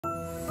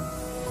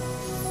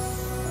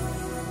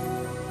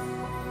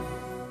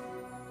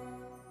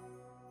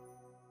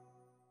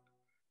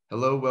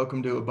Hello,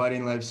 welcome to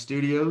Abiding Life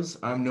Studios.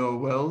 I'm Noah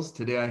Wells.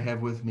 Today I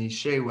have with me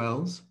Shay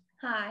Wells.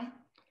 Hi.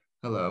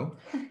 Hello.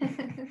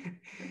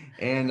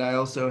 And I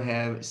also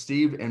have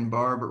Steve and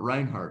Barb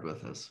Reinhard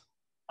with us.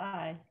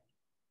 Hi.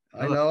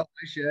 I Hello. know.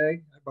 Hi,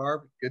 Shay. Hi,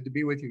 Barb. Good to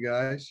be with you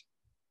guys.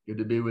 Good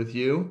to be with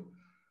you,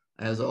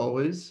 as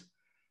always.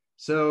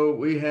 So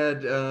we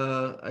had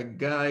a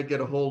guy get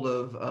a hold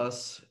of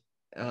us,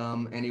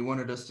 and he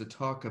wanted us to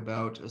talk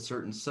about a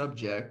certain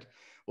subject.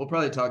 We'll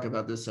probably talk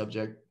about this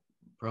subject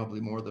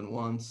probably more than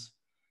once.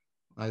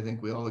 I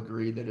think we all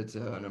agree that it's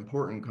an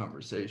important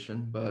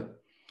conversation,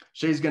 but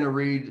Shay's going to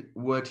read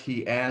what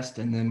he asked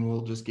and then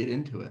we'll just get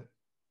into it.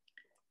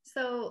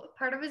 So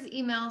part of his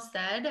email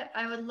said,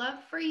 I would love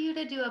for you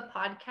to do a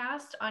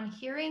podcast on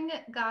hearing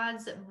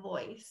God's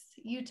voice.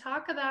 You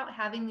talk about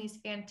having these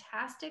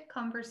fantastic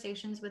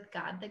conversations with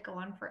God that go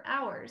on for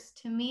hours.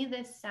 To me,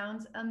 this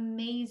sounds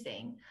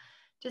amazing.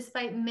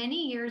 Despite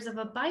many years of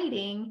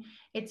abiding,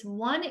 it's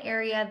one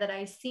area that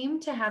I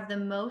seem to have the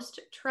most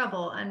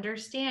trouble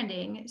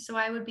understanding. So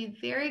I would be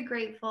very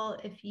grateful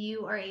if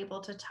you are able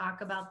to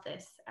talk about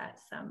this at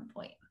some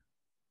point.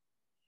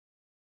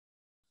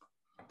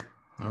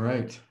 All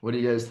right. What do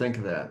you guys think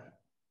of that?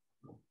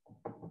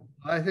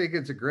 I think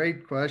it's a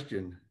great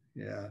question.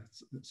 Yeah,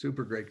 it's a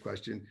super great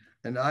question.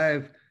 And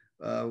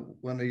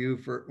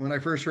when I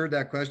first heard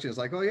that question, it's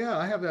like, oh yeah,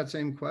 I have that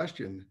same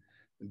question.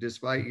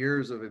 Despite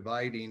years of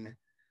abiding,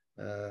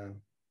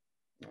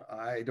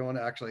 I don't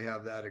actually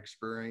have that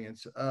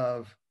experience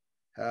of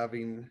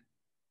having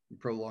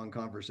prolonged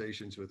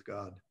conversations with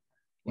God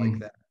like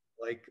that,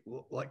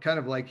 like kind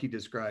of like he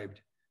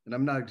described. And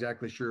I'm not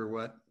exactly sure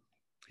what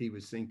he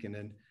was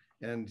thinking.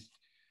 And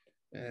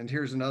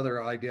here's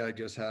another idea I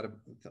just had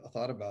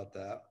thought about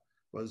that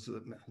was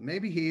that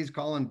maybe he's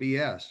calling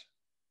BS.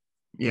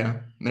 Yeah,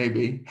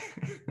 maybe.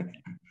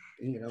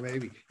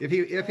 Maybe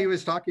if he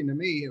was talking to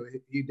me,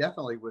 he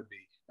definitely would be,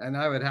 and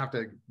I would have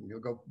to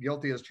go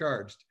guilty as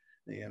charged.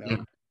 Yeah.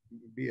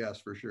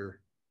 BS for sure.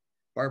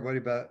 Barb,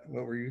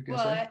 what were you going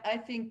to say? I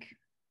think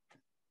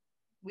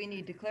we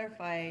need to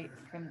clarify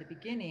from the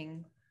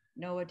beginning.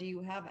 Noah, do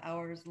you have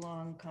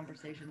hours-long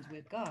conversations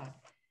with God?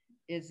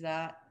 Is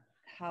that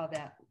how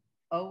that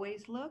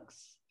always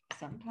looks?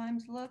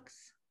 Sometimes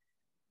looks?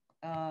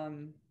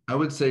 I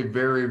would say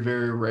very,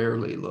 very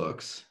rarely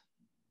looks.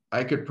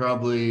 I could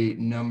probably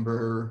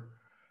number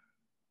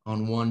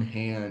on one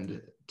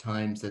hand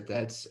times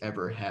that's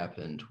ever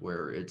happened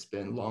where it's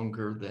been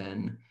longer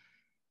than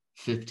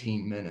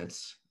 15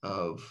 minutes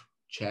of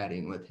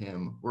chatting with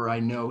him where I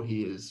know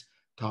he is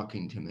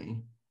talking to me.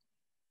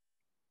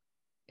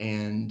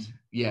 And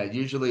yeah,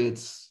 usually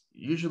it's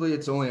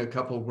only a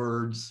couple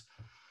words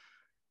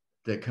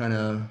that kind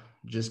of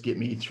just get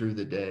me through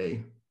the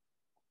day.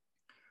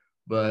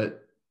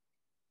 But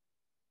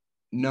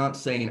not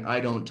saying I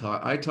don't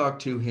talk. I talk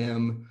to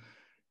him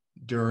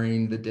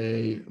during the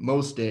day,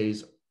 most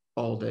days,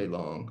 all day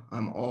long.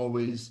 I'm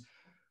always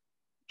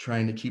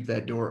trying to keep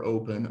that door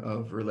open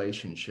of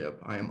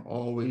relationship. I'm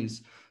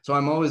always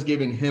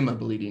giving him a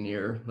bleeding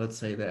ear, let's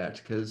say that,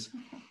 because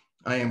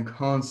I am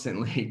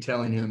constantly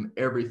telling him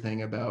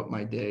everything about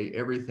my day,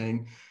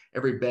 everything,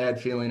 every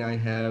bad feeling I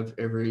have,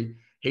 every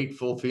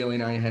hateful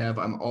feeling I have.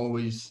 I'm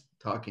always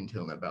talking to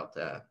him about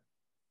that.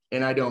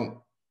 And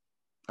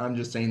I'm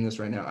just saying this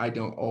right now, I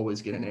don't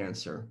always get an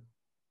answer.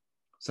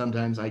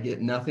 Sometimes I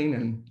get nothing,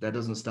 and that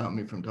doesn't stop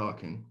me from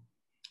talking.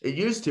 It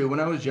used to,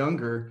 when I was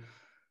younger,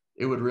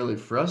 it would really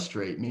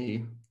frustrate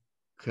me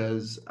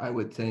because I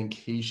would think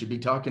he should be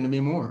talking to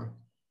me more.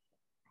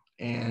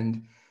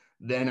 And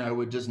then I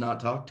would just not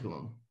talk to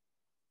him.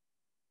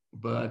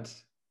 But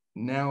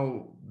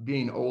now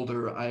being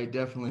older, I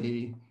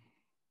definitely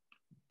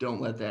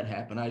don't let that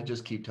happen. I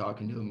just keep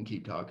talking to him and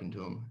keep talking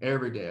to him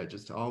every day. I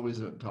just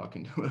always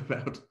talking to him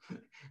about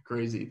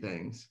crazy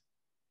things.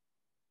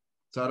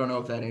 So I don't know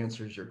if that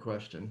answers your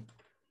question.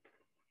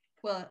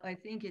 Well, I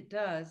think it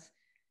does.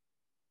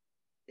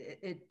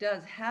 It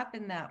does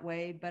happen that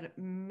way, but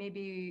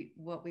maybe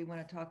what we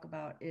want to talk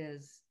about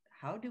is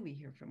how do we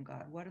hear from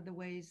God? What are the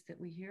ways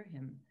that we hear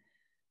him?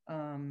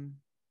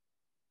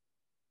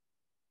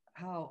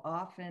 How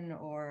often,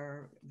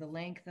 or the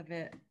length of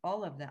it,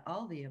 all of that,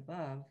 all the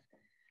above.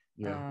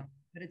 Yeah.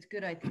 But it's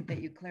good, I think,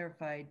 that you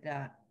clarified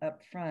that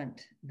up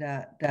front,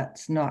 that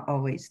that's not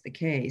always the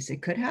case.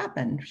 It could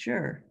happen,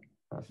 sure.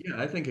 Yeah,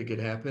 I think it could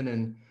happen.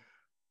 And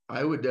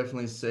I would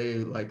definitely say,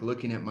 like,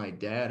 looking at my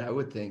dad, I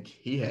would think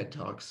he had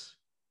talks,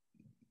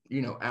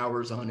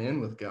 hours on end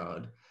with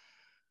God.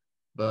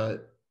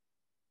 But,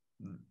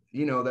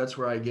 that's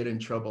where I get in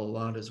trouble a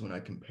lot, is when I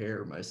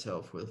compare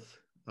myself with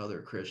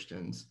other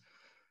Christians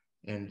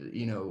and,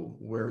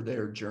 where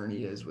their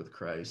journey is with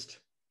Christ.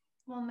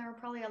 Well, and there were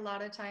probably a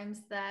lot of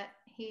times that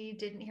he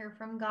didn't hear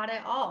from God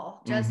at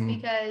all, just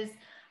because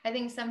I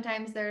think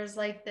sometimes there's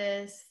like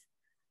this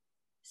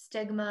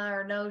stigma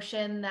or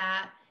notion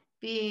that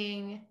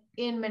being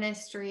in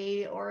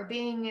ministry or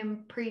being in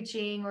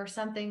preaching or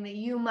something, that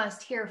you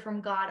must hear from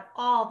God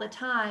all the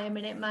time,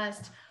 and it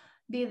must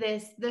be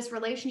this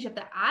relationship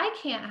that I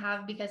can't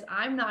have because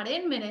I'm not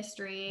in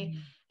ministry.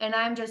 and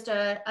I'm just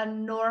a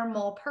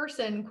normal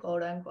person,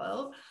 quote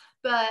unquote.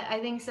 But I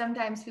think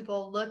sometimes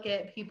people look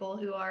at people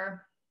who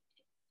are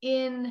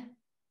in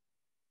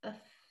a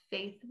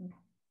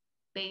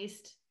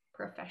faith-based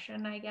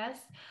profession, I guess,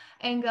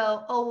 and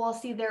go, oh, well,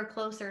 see, they're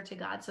closer to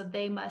God, so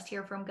they must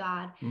hear from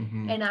God.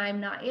 And I'm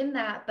not in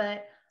that.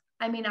 But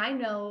I mean, I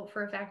know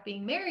for a fact,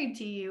 being married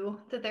to you,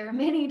 that there are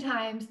many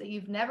times that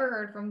you've never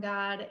heard from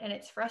God, and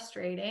it's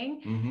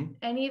frustrating.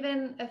 And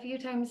even a few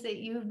times that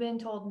you've been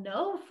told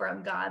no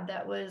from God,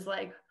 that was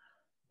like,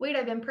 wait,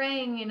 I've been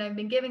praying and I've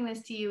been giving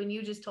this to you, and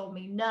you just told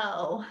me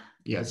no.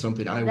 Yeah,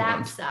 something I that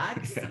want.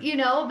 sucks. Yeah. You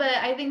know, but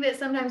I think that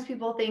sometimes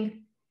people think,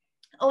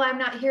 oh, I'm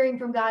not hearing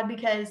from God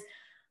because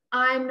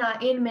I'm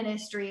not in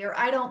ministry, or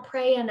I don't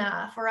pray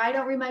enough, or I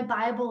don't read my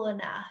Bible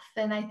enough.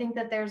 And I think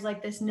that there's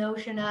like this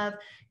notion of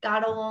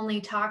God will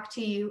only talk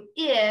to you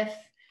if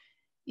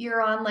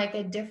you're on like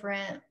a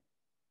different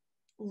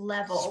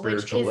level,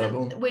 Spiritual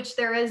level. which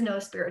there is no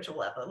spiritual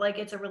level. Like,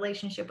 it's a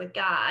relationship with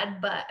God.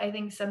 But I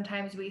think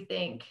sometimes we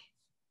think,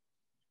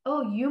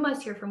 oh, you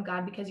must hear from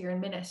God because you're in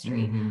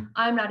ministry.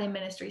 I'm not in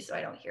ministry, so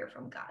I don't hear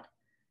from God.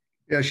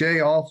 Yeah, Shay,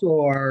 also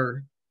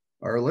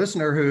our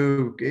listener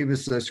who gave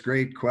us this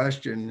great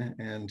question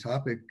and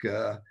topic,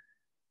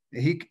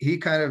 he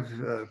kind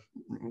of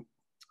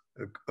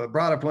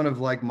brought up one of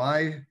like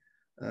my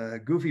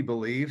goofy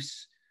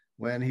beliefs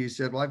when he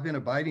said, well, I've been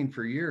abiding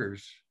for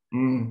years.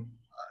 You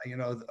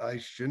know, I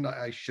should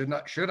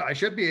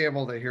be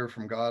able to hear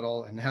from God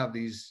and have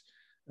these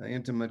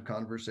intimate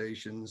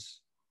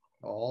conversations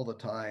all the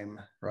time,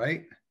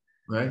 right?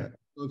 Right.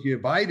 So if you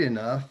abide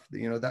enough,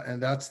 you know,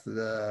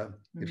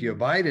 if you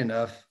abide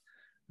enough,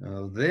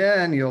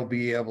 then you'll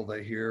be able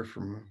to hear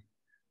from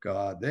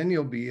God. Then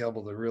you'll be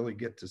able to really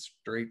get the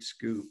straight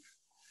scoop.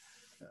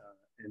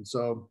 And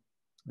so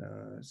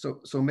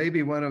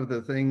maybe one of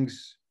the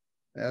things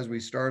as we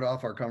start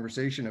off our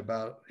conversation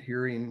about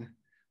hearing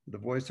the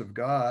voice of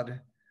God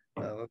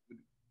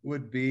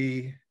would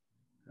be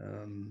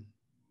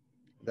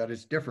that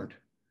it's different.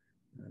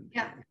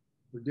 Yeah.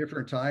 For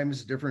different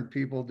times, different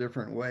people,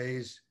 different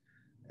ways,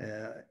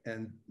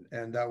 and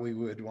that we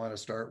would want to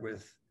start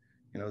with,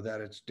 you know, that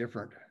it's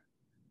different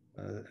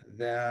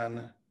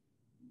than,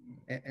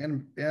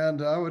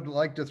 and I would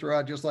like to throw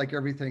out, just like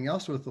everything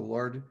else with the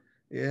Lord,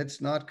 it's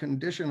not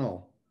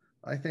conditional.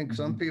 I think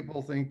some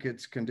people think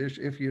it's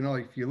condition. If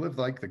you live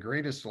like the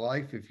greatest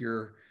life, if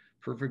you're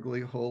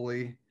perfectly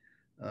holy,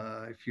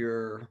 if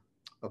you're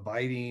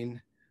abiding,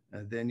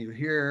 then you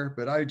hear.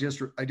 But I just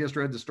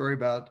read the story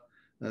about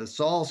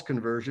Saul's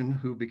conversion,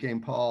 who became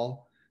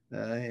Paul.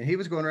 He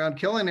was going around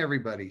killing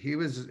everybody.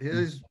 His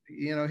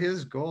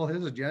goal,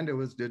 his agenda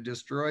was to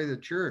destroy the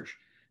church,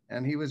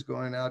 and he was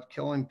going out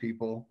killing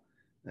people,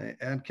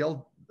 and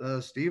killed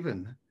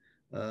Stephen.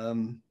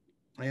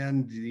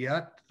 And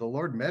yet the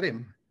Lord met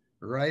him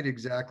right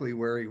exactly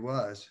where he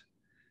was.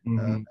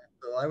 So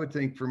I would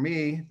think, for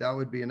me, that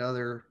would be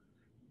another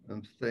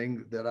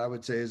thing that I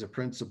would say is a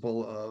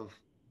principle of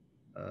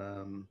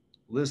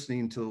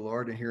listening to the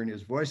Lord and hearing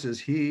his voices.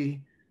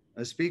 He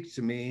speaks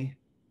to me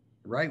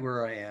right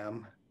where I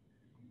am,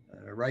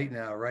 right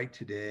now, right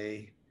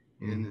today,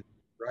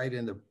 right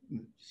in the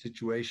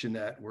situation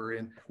that we're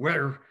in.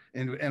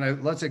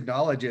 Let's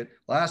acknowledge it.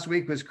 Last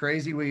week was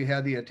crazy. We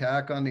had the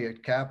attack on the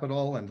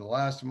Capitol, and the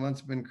last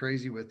month's been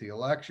crazy with the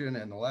election,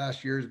 and the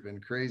last year's been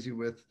crazy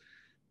with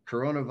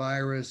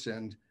coronavirus,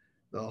 and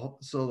the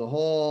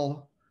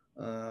whole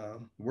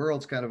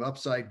world's kind of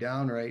upside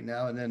down right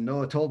now. And then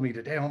Noah told me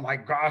today, oh my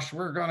gosh,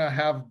 we're gonna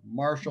have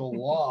martial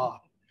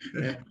law.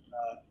 and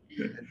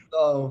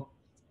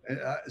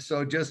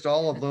so just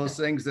all of those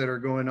things that are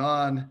going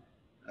on,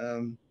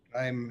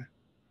 I'm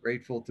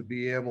grateful to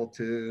be able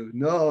to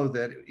know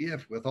that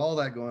if, with all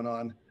that going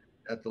on,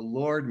 that the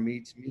Lord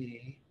meets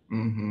me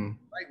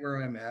right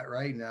where I'm at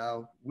right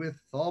now, with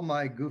all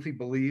my goofy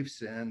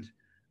beliefs and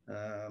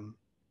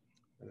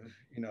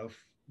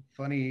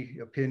funny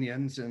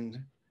opinions,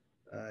 and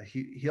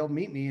he'll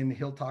meet me and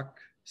he'll talk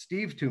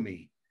Steve to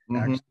me,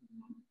 actually.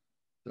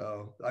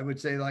 So I would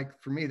say,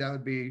 like, for me, that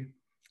would be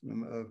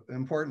an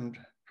important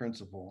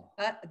principle.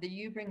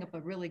 You bring up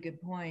a really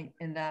good point,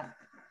 in that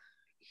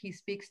he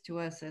speaks to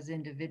us as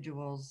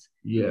individuals.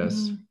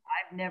 Yes.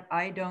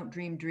 I don't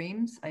dream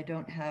dreams. I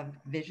don't have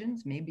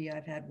visions. Maybe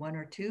I've had one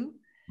or two.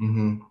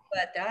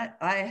 But that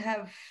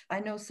I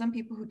know some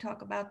people who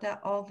talk about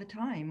that all the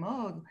time.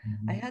 Oh,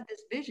 I had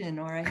this vision,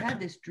 or I had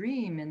this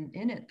dream, and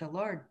in it the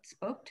Lord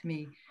spoke to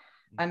me.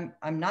 I'm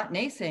not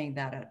naysaying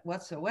that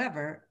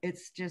whatsoever.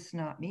 It's just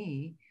not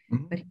me.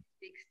 But he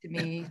speaks to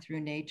me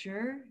through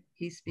nature.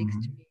 He speaks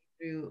to me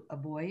through a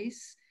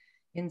voice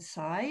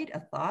inside, a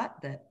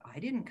thought that I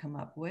didn't come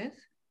up with.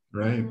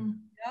 Right.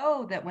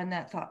 Know that when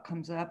that thought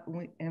comes up,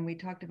 and we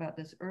talked about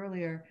this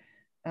earlier,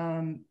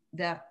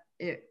 that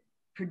it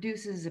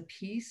produces a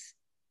peace,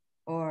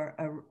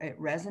 or it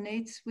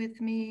resonates with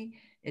me.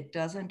 It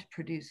doesn't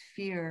produce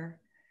fear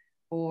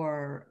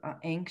or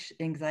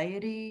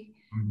anxiety.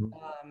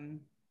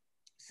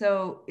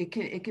 So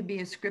it could be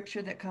a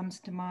scripture that comes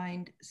to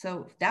mind.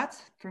 So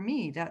that's, for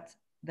me, that's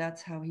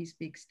that's how he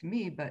speaks to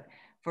me. But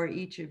for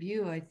each of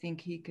you, I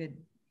think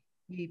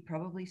he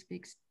probably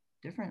speaks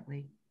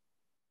differently.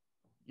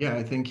 Yeah,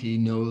 I think he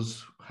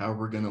knows how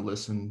we're going to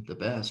listen the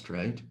best,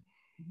 right?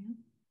 Mhm.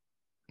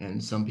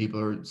 And some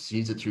people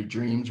sees it through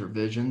dreams or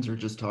visions or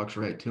just talks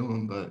right to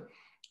him. But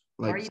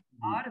Or like, even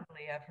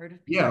audibly, I've heard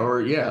of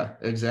people. yeah,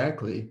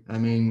 exactly. I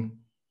mean,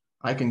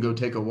 I can go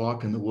take a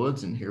walk in the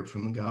woods and hear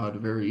from God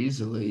very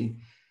easily.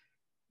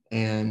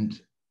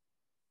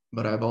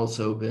 But I've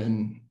also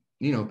been,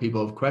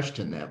 people have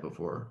questioned that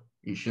before.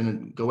 You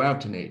shouldn't go out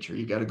to nature.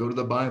 You got to go to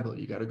the Bible.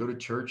 You got to go to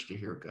church to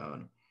hear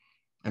God.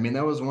 I mean,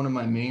 that was one of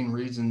my main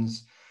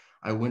reasons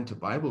I went to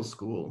Bible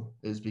school,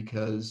 is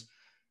because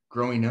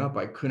growing up,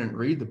 I couldn't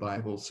read the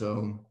Bible.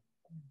 So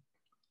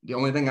the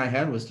only thing I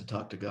had was to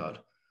talk to God.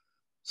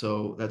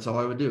 So that's all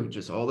I would do,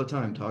 just all the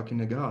time talking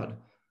to God.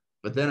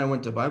 But then I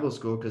went to Bible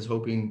school because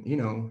hoping,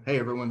 hey,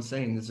 everyone's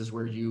saying this is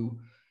where you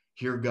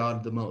hear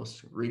God the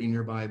most, reading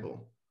your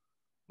Bible.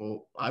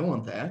 Well, I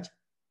want that.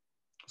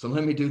 So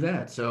let me do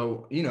that.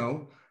 So,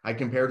 I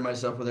compared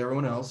myself with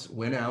everyone else,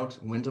 went out,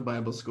 went to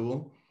Bible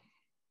school.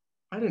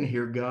 I didn't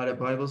hear God at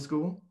Bible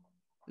school.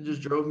 It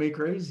just drove me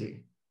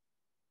crazy.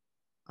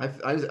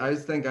 I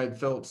think I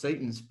felt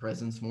Satan's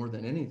presence more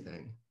than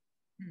anything.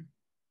 Hmm.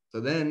 So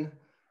then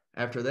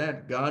after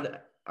that,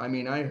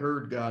 I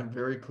heard God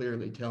very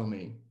clearly tell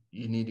me,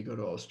 you need to go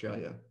to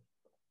Australia.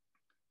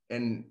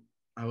 And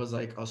I was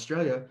like,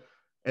 Australia?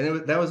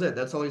 And that was it.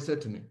 That's all he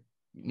said to me.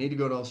 You need to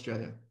go to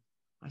Australia.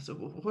 I said,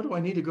 well, what do I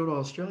need to go to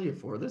Australia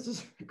for? This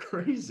is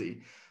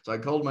crazy. So I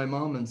called my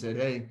mom and said,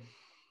 hey,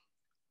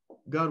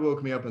 God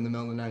woke me up in the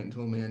middle of the night and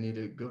told me I need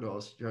to go to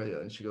Australia.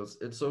 And she goes,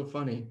 it's so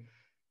funny.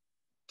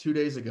 2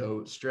 days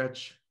ago,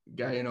 Stretch,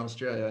 guy in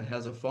Australia,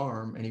 has a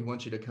farm and he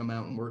wants you to come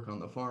out and work on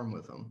the farm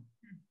with him.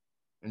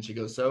 And she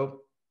goes,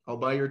 so I'll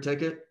buy your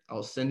ticket.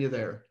 I'll send you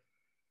there.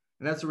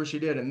 And that's where she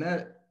did. And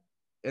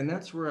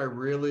that's where I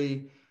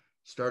really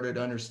started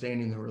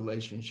understanding the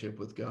relationship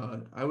with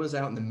God. I was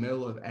out in the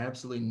middle of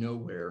absolutely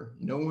nowhere.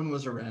 No one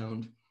was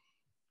around.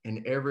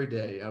 And every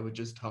day I would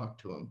just talk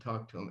to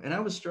him. And I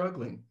was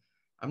struggling.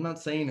 I'm not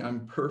saying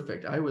I'm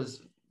perfect.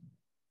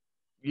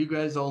 You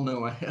guys all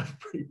know I have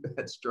pretty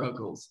bad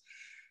struggles.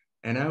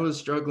 And I was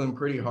struggling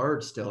pretty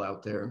hard still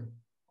out there.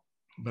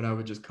 But I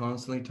would just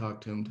constantly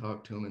talk to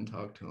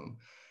him.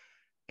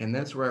 And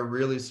that's where I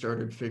really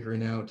started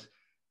figuring out,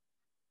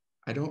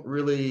 I don't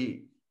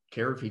really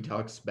care if he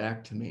talks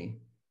back to me.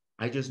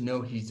 I just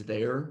know he's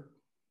there.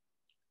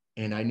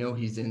 And I know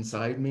he's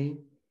inside me.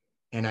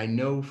 And I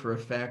know for a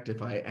fact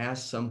if I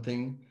ask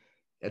something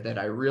that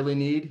I really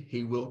need,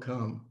 he will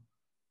come.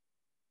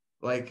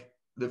 Like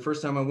the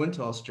first time I went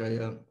to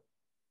Australia,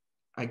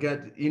 I'm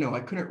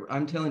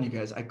telling you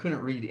guys, I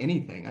couldn't read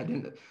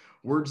anything.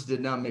 Words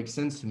did not make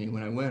sense to me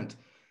when I went.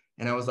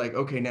 And I was like,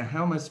 okay, now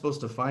how am I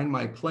supposed to find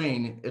my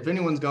plane? If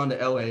anyone's gone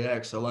to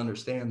LAX, they'll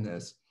understand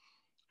this.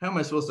 How am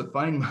I supposed to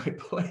find my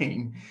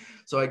plane?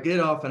 So I get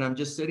off and I'm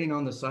just sitting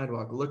on the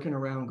sidewalk, looking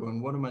around,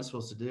 going, what am I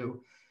supposed to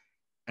do?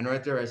 And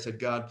right there, I said,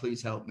 God,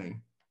 please help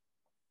me.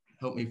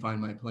 Help me find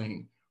my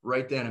plane.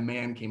 Right then, a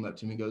man came up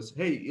to me and goes,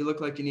 hey, you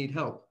look like you need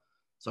help.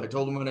 So I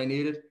told him what I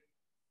needed.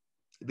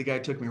 The guy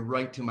took me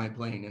right to my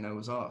plane and I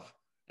was off.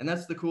 And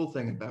that's the cool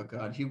thing about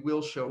God. He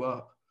will show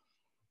up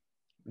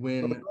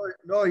when.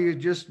 No, you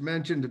just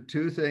mentioned the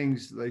two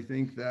things I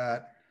think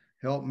that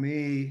help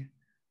me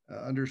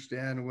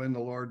understand when the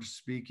Lord's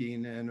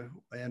speaking,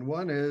 and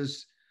one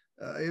is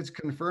it's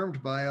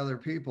confirmed by other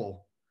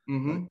people.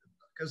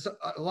 Because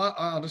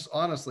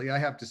honestly, I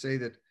have to say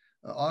that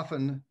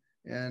often,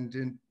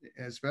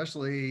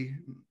 especially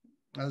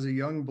as a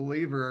young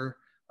believer,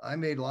 I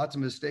made lots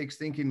of mistakes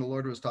thinking the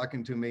Lord was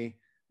talking to me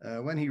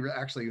when he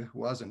actually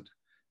wasn't.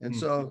 And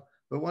so,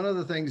 but one of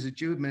the things that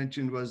you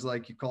mentioned was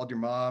like you called your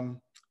mom,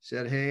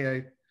 said,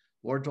 hey,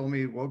 Lord told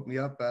me, woke me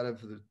up out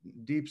of the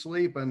deep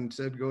sleep and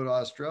said, go to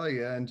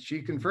Australia. And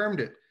she confirmed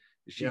it.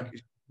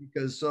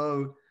 Because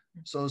so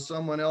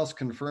someone else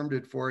confirmed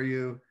it for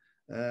you.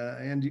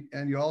 And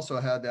you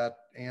also had that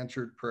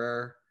answered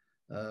prayer.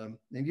 And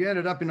you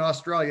ended up in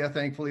Australia.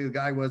 Thankfully, the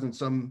guy wasn't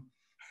some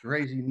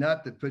crazy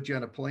nut that put you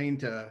on a plane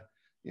to,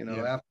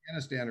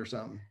 Afghanistan or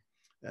something.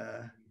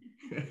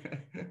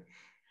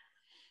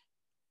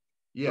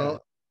 Yeah.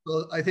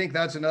 So I think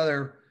that's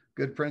another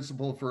good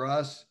principle for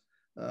us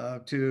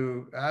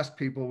to ask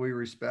people we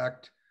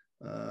respect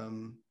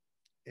and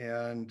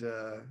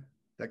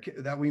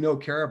that we know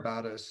care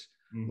about us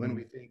when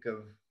we think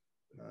of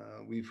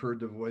we've heard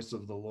the voice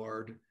of the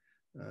Lord.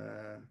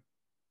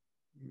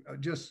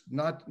 Just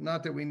not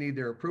that we need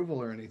their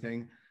approval or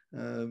anything,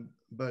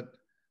 but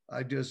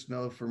I just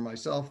know for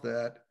myself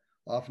that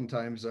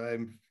oftentimes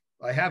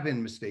I have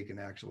been mistaken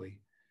actually,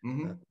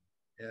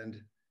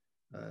 and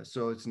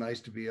so it's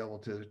nice to be able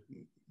to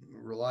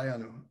rely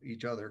on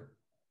each other.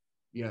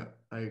 Yeah,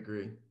 I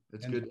agree.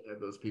 It's good to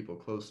have those people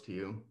close to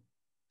you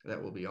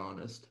that will be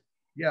honest.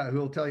 Yeah, who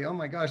will tell you, oh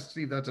my gosh,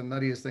 Steve, that's the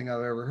nuttiest thing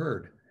I've ever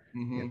heard.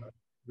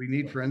 We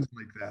need friends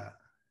like that.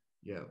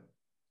 Yeah.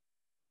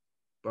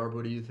 Barb,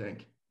 what do you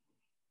think?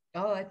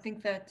 Oh, I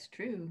think that's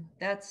true.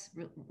 That's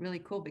really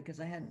cool because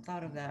I hadn't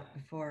thought of that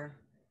before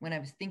when I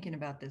was thinking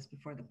about this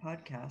before the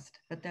podcast,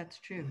 but that's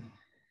true.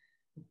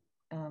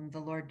 The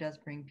Lord does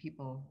bring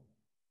people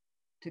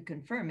to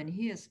confirm, and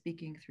He is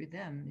speaking through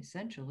them,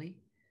 essentially,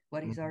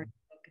 what He's already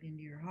spoken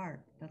into your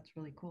heart. That's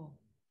really cool.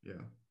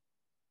 Yeah.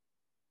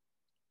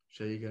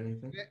 Shay, you got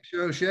anything?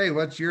 So Shay,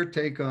 what's your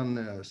take on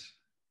this?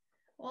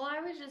 Well, I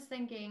was just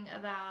thinking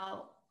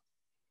about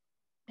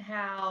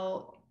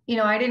how, you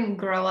know, I didn't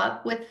grow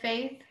up with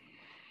faith.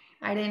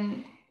 I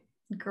didn't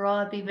grow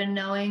up even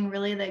knowing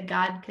really that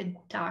God could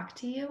talk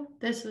to you.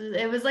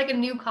 It was like a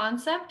new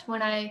concept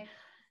when I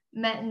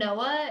met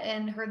Noah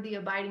and heard the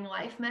abiding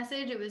life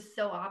message. It was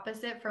so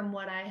opposite from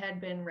what I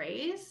had been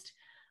raised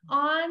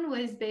on.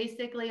 Was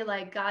basically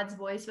like God's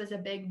voice was a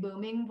big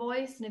booming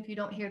voice. And if you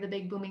don't hear the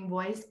big booming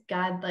voice,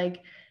 God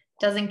like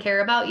doesn't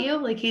care about you.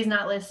 Like he's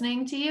not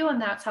listening to you.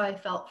 And that's how I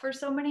felt for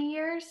so many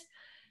years.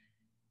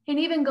 And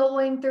even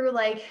going through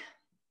like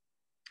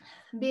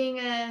being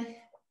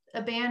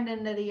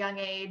abandoned at a young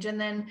age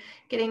and then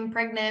getting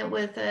pregnant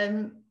with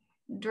a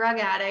drug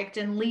addict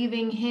and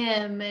leaving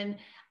him. And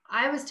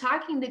I was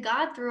talking to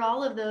God through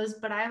all of those,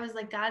 but I was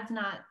like, God's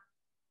not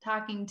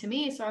talking to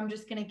me. So I'm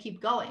just going to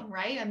keep going,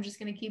 right? I'm just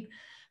going to keep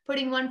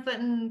putting one foot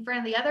in front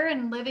of the other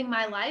and living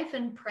my life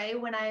and pray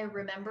when I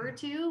remember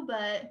to.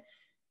 But,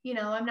 you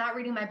know, I'm not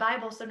reading my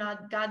Bible, so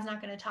God's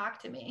not going to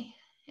talk to me.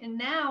 And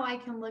now I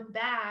can look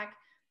back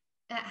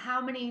at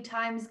how many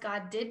times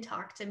God did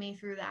talk to me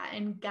through that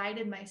and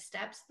guided my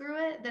steps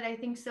through it, that I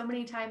think so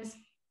many times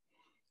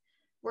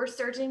we're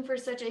searching for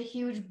such a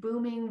huge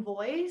booming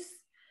voice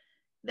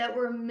that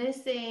we're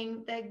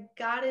missing that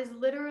God is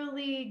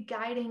literally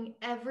guiding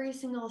every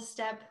single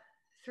step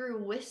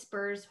through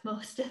whispers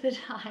most of the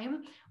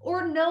time,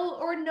 or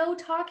no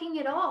talking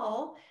at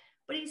all,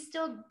 but he's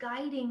still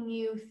guiding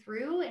you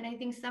through. And I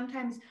think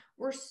sometimes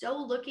we're so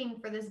looking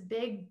for this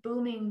big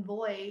booming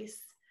voice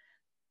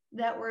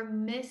that we're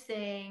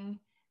missing,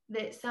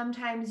 that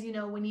sometimes, you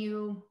know, when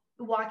you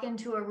walk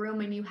into a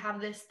room and you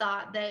have this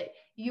thought that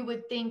you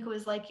would think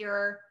was like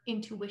your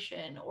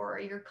intuition or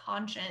your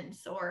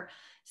conscience or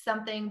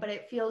something, but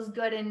it feels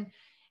good,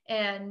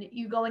 and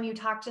you go and you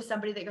talk to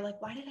somebody that you're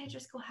like, why did I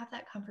just go have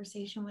that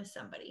conversation with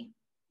somebody?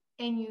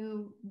 And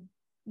you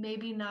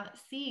maybe not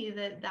see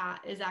that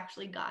that is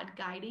actually God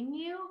guiding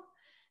you.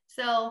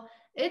 So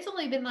it's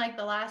only been like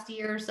the last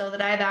year or so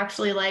that I've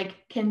actually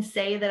like can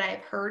say that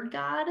I've heard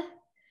God.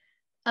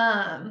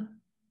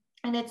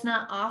 And it's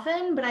not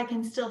often, but I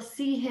can still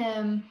see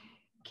him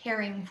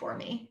caring for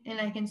me, and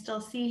I can still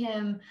see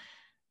him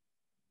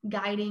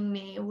guiding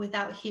me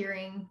without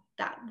hearing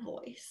that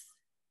voice.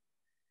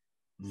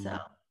 So,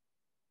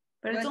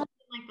 but it's only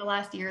been like the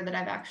last year that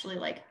I've actually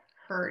like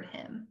heard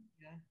him.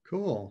 Yeah.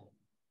 Cool.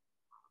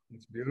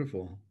 It's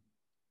beautiful.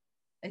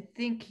 I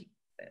think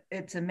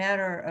it's a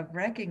matter of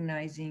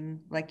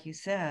recognizing, like you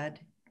said,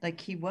 like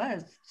he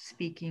was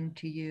speaking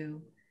to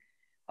you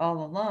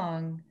all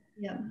along.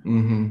 Yeah.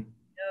 Mm-hmm.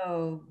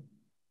 No,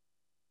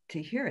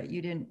 to hear it,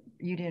 you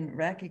didn't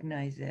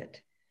recognize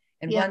it.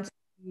 And Yeah.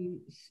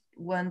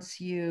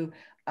 once you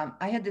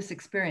I had this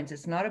experience.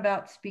 It's not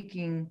about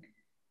speaking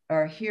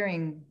or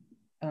hearing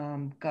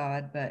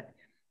God, but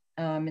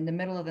in the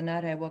middle of the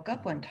night I woke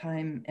up one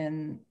time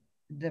and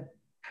the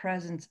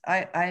presence,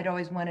 I had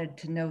always wanted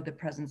to know the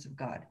presence of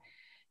God,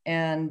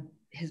 and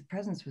his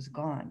presence was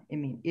gone. I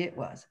mean, it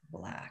was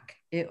black,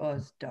 it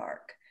was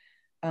dark,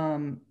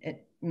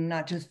 it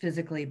not just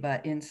physically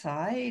but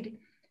inside.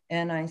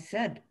 And I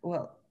said,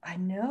 well, I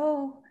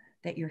know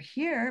that you're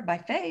here by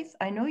faith.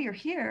 I know you're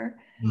here,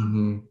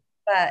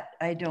 but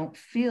I don't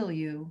feel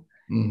you.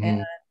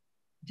 And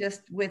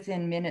just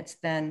within minutes,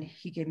 then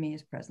he gave me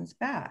his presence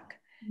back.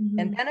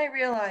 And then I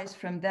realized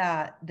from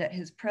that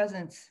his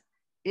presence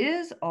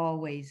is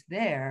always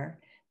there,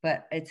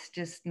 but it's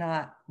just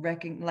not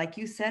like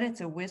you said,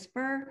 it's a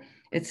whisper.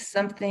 It's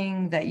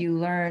something that you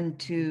learn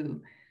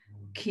to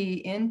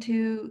key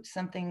into,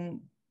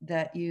 something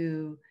that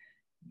you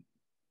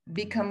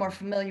become more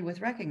familiar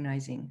with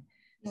recognizing.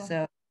 Yeah.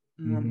 So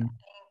I think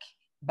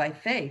by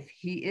faith,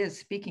 he is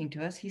speaking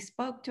to us. He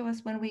spoke to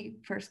us when we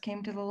first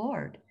came to the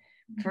Lord,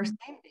 first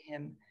came to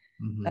him.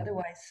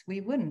 Otherwise, we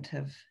wouldn't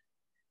have.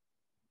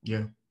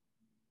 Yeah.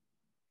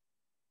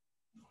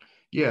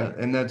 Yeah,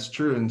 and that's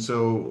true. And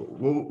so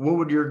what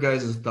would your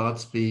guys'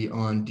 thoughts be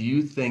on, do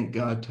you think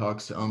God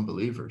talks to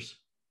unbelievers?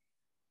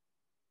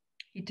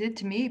 He did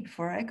to me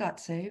before I got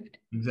saved.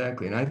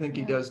 Exactly. And I think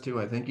he does too.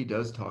 I think he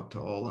does talk to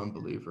all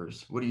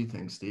unbelievers. What do you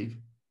think, Steve?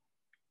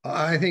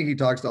 I think he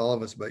talks to all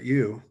of us, but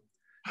you.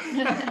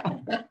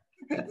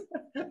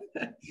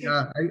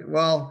 Yeah.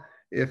 Well,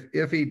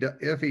 if he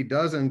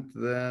doesn't,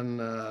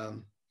 then I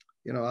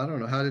don't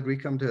know. How did we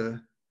come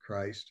to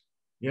Christ?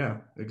 Yeah,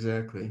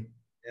 exactly.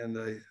 And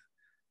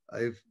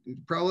I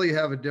probably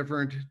have a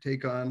different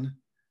take on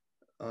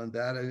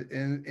that,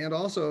 and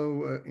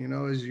also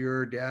as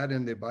your dad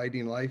in the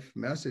abiding life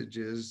message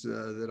is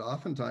that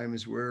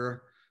oftentimes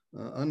we're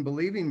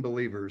unbelieving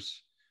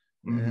believers,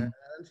 and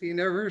he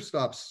never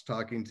stops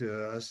talking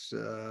to us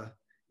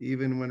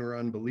even when we're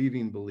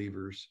unbelieving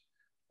believers.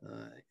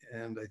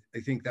 And I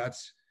think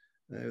that's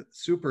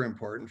super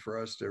important for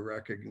us to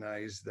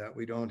recognize that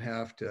we don't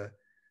have to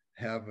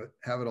have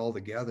it all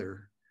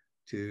together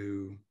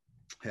to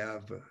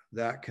have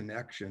that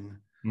connection.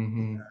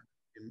 Mm-hmm.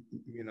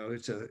 You know,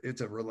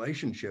 it's a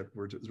relationship.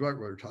 Is what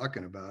we're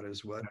talking about.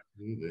 Is what.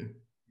 Absolutely.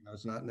 You know,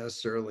 it's not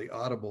necessarily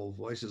audible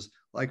voices.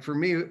 Like for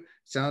me, it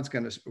sounds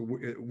kind of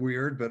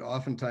weird, but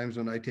oftentimes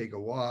when I take a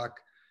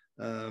walk,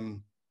 the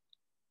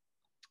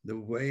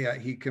way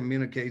he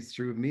communicates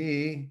through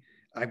me,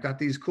 I've got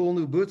these cool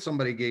new boots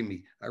somebody gave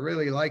me. I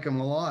really like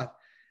them a lot.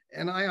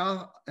 And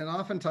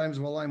oftentimes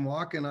while I'm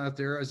walking out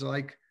there, it's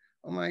like,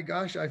 oh my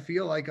gosh, I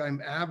feel like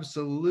I'm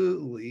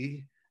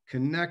absolutely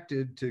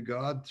connected to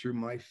God through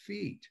my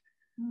feet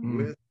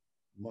with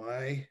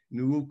my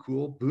new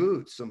cool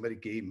boots somebody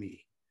gave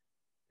me.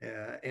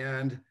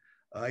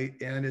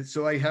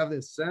 So I have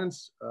this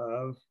sense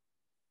of,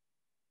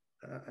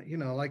 you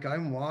know, like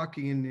I'm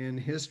walking in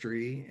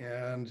history,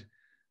 and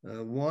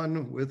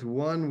one with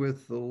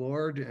the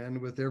Lord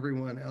and with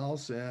everyone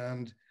else,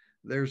 and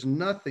there's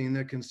nothing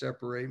that can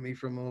separate me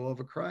from the love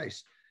of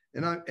Christ.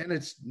 And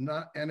it's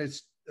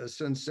a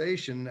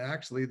sensation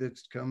actually that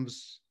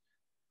comes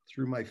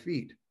through my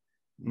feet,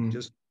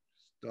 just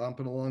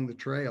stomping along the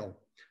trail.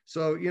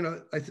 So, you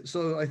know, I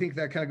think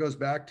that kind of goes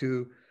back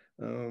to,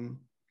 you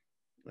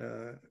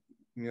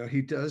know,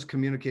 he does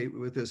communicate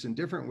with us in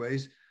different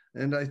ways.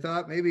 And I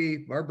thought maybe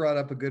Barb brought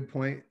up a good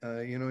point.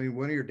 You know, in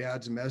one of your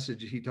dad's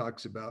messages, he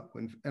talks about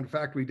when, in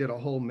fact, we did a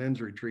whole men's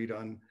retreat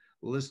on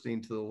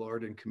listening to the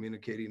Lord and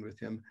communicating with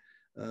him,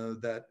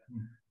 that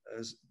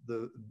as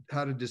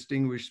how to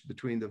distinguish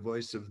between the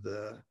voice of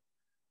the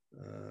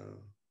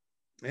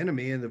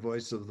enemy and the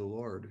voice of the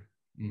Lord.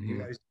 You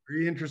guys, are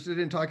you interested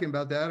in talking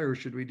about that, or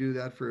should we do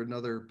that for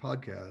another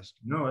podcast?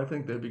 No, I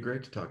think that'd be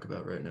great to talk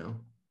about right now.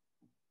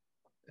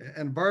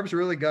 And Barb's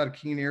really got a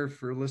keen ear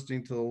for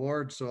listening to the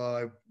Lord, so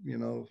I'm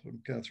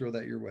kind of throw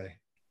that your way.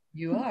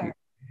 You are.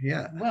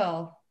 Yeah.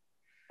 Well,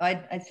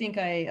 I think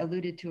I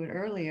alluded to it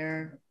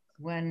earlier.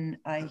 When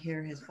I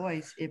hear his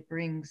voice, it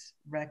brings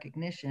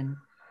recognition,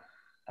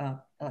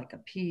 like a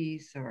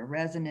peace or a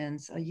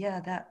resonance. Yeah,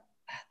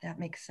 that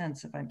makes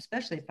sense.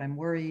 Especially if I'm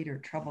worried or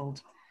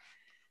troubled,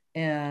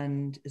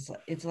 and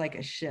it's like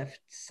a shift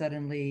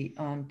suddenly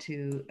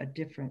onto a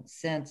different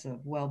sense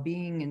of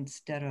well-being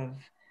instead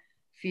of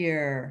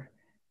fear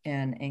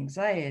and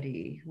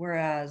anxiety.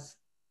 Whereas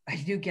I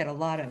do get a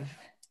lot of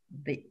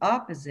the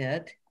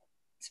opposite,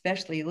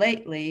 especially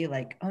lately,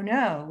 like, oh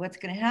no, what's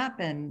going to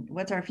happen?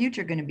 What's our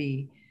future going to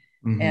be?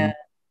 And,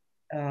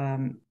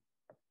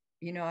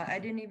 you know, I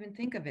didn't even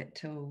think of it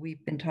till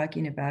we've been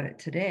talking about it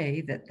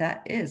today,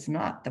 that is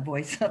not the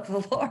voice of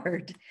the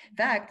Lord. In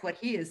fact, what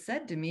he has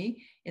said to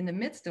me in the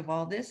midst of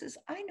all this is,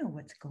 I know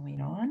what's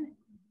going on.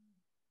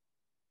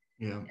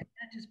 Yeah. And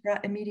that just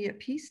brought immediate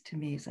peace to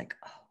me. It's like,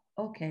 oh,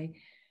 okay,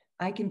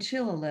 I can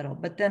chill a little,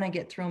 but then I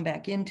get thrown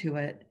back into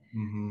it.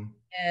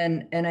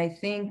 And I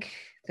think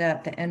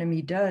that the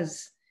enemy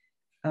does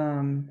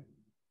do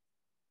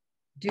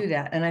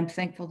that. And I'm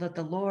thankful that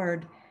the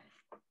Lord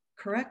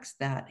corrects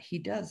that. He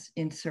does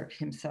insert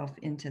himself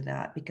into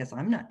that, because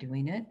I'm not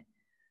doing it.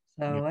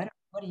 So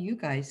what do you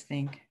guys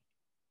think?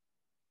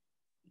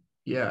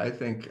 Yeah, I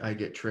think I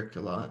get tricked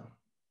a lot.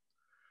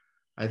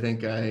 I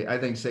think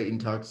Satan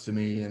talks to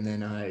me, and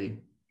then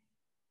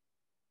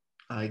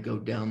I go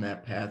down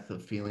that path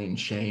of feeling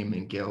shame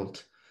and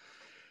guilt.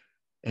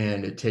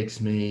 And it takes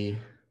me,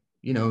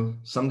 you know,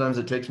 sometimes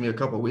it takes me a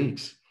couple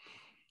weeks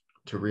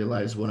to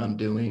realize what I'm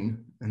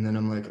doing. And then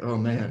I'm like, oh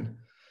man.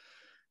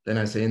 Then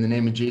I say, in the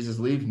name of Jesus,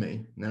 leave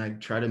me. And then I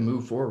try to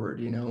move forward,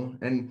 you know.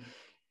 And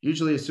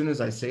usually as soon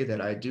as I say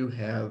that, I do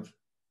have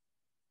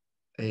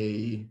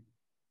I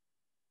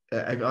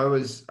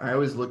always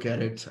look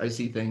at it, I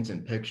see things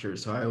in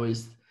pictures. So I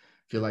always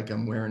feel like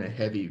I'm wearing a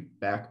heavy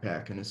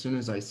backpack. And as soon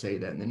as I say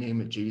that, in the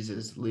name of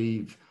Jesus,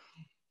 leave,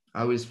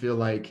 I always feel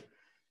like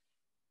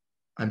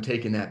I'm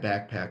taking that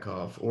backpack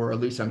off, or at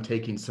least I'm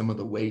taking some of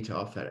the weight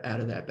off out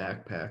of that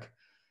backpack.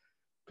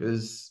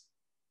 Because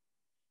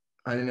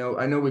I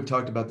know we've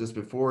talked about this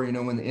before, you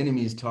know, when the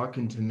enemy is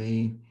talking to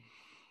me,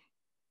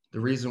 the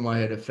reason why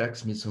it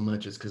affects me so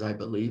much is because I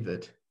believe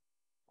it.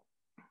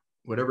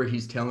 Whatever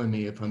he's telling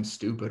me, if I'm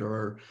stupid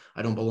or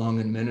I don't belong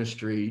in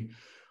ministry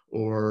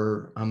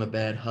or I'm a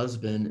bad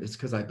husband, it's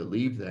because I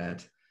believe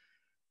that.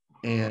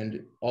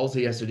 And all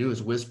he has to do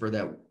is whisper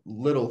that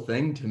little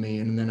thing to me,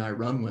 and then I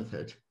run with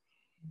it.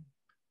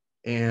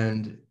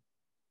 And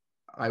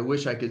I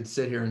wish I could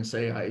sit here and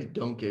say I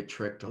don't get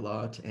tricked a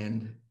lot.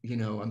 And, you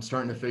know, I'm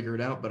starting to figure it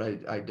out, but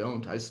I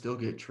don't. I still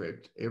get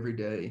tricked every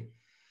day.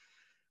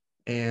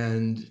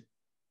 And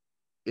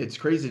it's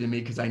crazy to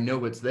me because I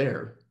know it's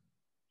there.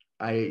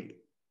 I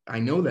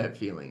know that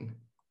feeling,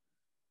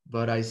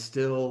 but I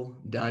still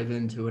dive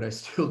into it. I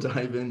still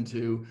dive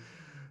into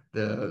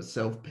the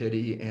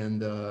self-pity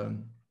and the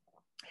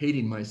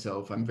hating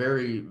myself. I'm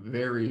very,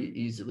 very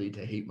easily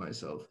to hate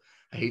myself.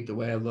 I hate the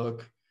way I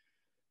look.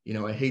 You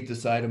know, I hate the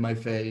side of my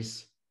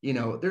face. you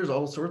know, there's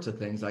all sorts of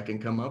things I can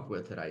come up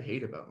with that I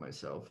hate about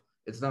myself.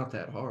 It's not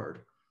that hard.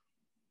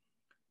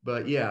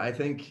 But yeah, I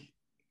think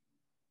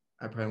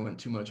I probably went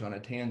too much on a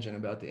tangent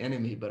about the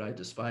enemy, but I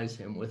despise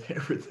him with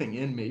everything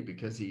in me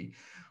because he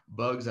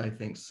bugs, I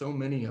think, so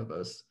many of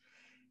us.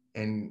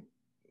 And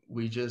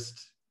we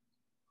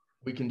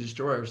can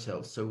destroy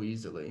ourselves so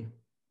easily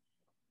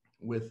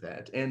with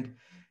that. And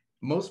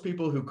most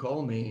people who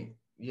call me,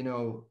 you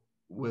know,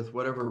 with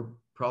whatever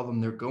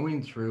problem they're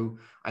going through,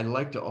 I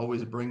like to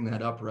always bring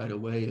that up right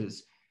away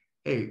is,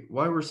 hey,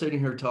 while we're sitting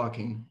here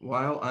talking,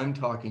 while I'm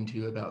talking to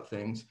you about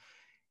things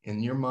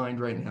in your mind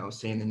right now,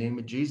 say in the name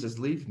of Jesus,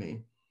 leave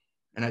me.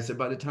 And I said,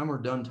 by the time we're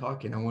done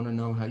talking, I want to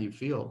know how you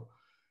feel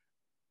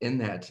in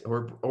that,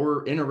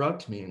 or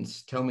interrupt me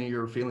and tell me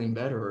you're feeling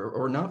better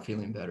or not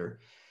feeling better.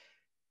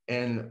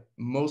 And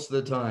most of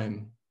the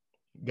time,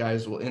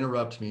 guys will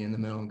interrupt me in the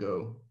middle and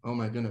go, oh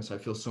my goodness, I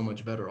feel so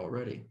much better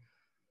already.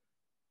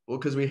 Well,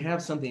 because we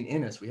have something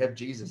in us, we have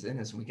Jesus in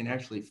us, and we can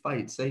actually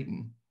fight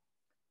Satan.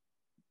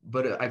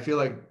 But I feel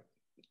like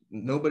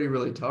nobody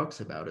really talks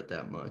about it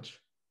that much.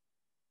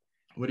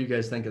 What do you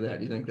guys think of that?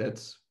 Do you think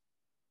that's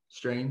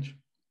strange?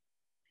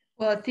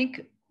 Well, I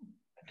think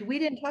we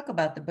didn't talk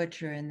about the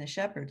butcher and the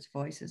shepherd's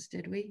voices,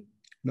 did we?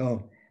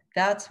 No.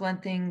 That's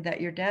one thing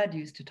that your dad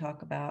used to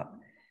talk about.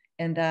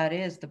 And that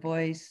is the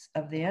voice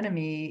of the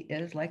enemy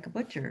is like a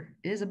butcher,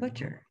 is a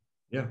butcher.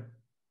 Yeah.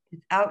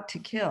 It's out to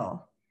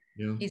kill.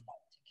 Yeah. He's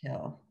out to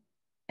kill.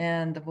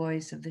 And the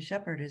voice of the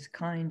shepherd is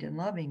kind and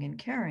loving and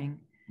caring,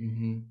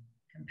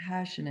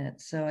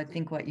 compassionate. So I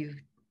think what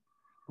you've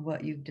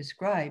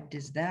described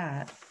is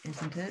that,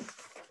 isn't it?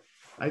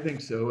 I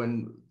think so.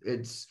 And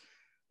it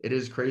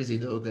is crazy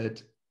though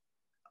that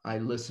I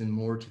listen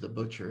more to the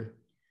butcher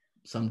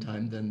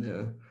sometime than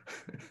the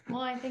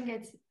Well, I think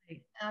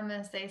I'm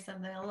going to say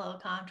something a little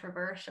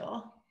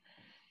controversial.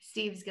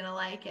 Steve's going to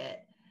like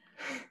it.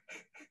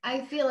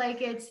 I feel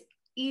like it's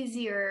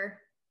easier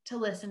to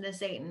listen to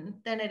Satan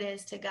than it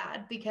is to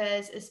God,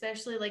 because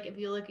especially like if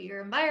you look at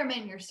your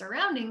environment, your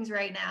surroundings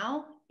right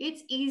now,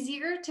 it's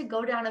easier to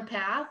go down a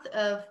path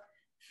of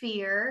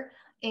fear,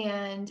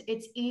 and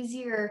it's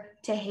easier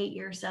to hate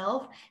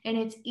yourself, and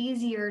it's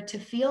easier to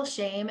feel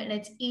shame, and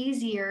it's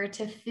easier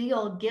to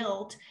feel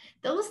guilt.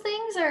 Those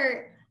things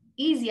are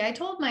easy. I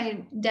told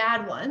my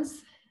dad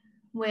once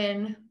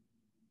when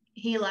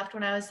he left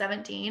when I was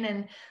 17,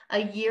 and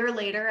a year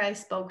later I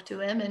spoke to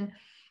him,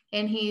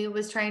 and he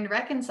was trying to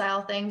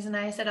reconcile things, and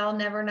I said, I'll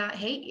never not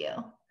hate you.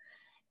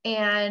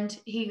 And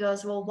he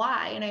goes, well,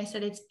 why? And I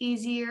said, it's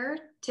easier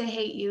to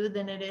hate you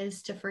than it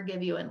is to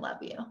forgive you and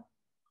love you.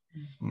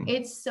 Mm-hmm.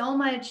 It's so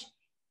much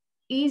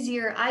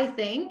easier, I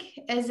think,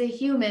 as a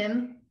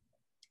human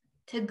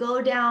to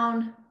go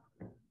down,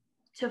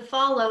 to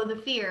follow the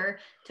fear,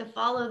 to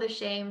follow the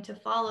shame, to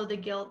follow the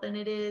guilt than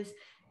it is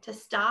to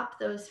stop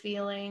those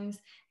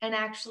feelings and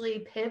actually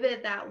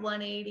pivot that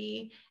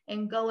 180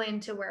 and go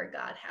into where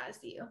God has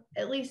you.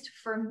 At least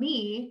for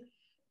me,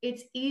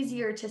 it's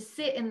easier to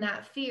sit in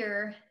that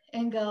fear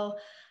and go,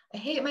 I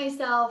hate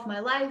myself, my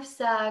life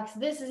sucks,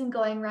 this isn't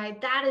going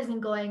right, that isn't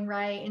going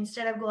right,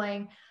 instead of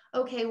going,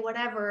 okay,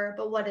 whatever,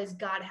 but what does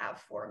God have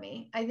for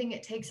me? I think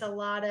it takes a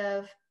lot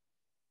of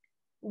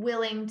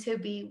willing to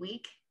be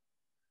weak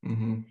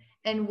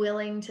and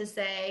willing to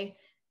say,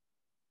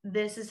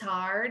 this is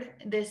hard,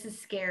 this is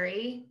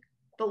scary,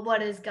 but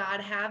what does God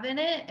have in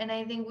it? And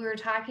I think we were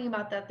talking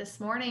about that this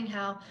morning,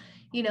 how,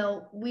 you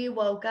know, we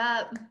woke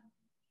up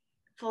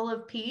full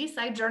of peace.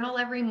 I journal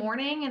every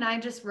morning and I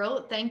just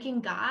wrote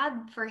thanking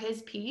God for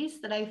his peace,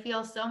 that I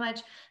feel so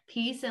much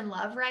peace and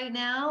love right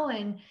now.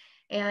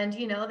 And,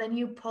 you know, then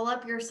you pull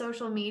up your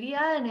social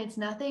media and it's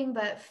nothing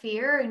but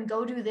fear and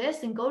go do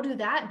this and go do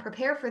that and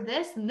prepare for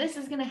this and this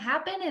is going to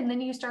happen. And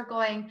then you start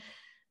going,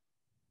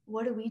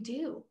 what do we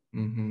do?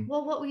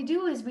 Well, what we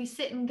do is we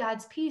sit in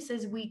God's peace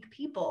as weak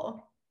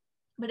people,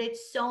 but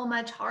it's so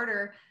much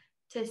harder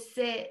to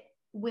sit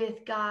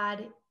with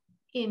God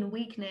in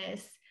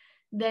weakness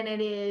than it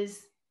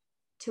is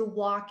to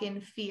walk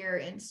in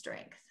fear and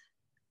strength,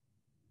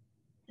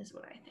 is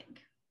what I think.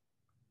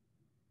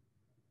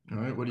 All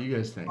right. What do you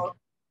guys think?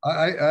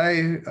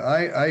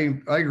 I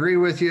agree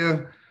with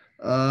you.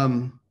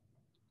 Up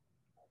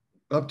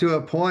to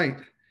a point.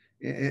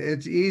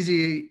 It's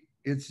easy.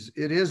 It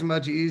is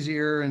much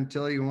easier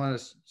until you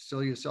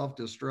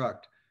self-destruct.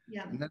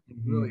 Yeah. And that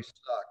really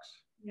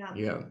sucks. Yeah.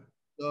 Yeah.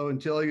 So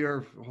until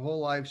your whole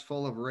life's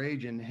full of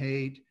rage and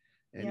hate,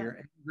 and you're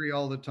angry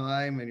all the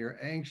time, and you're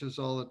anxious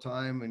all the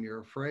time, and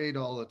you're afraid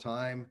all the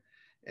time,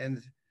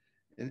 and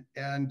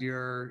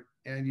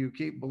you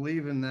keep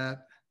believing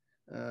that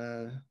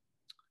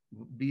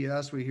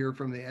BS we hear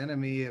from the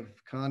enemy of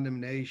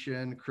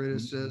condemnation,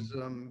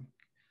 criticism,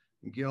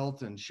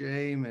 guilt, and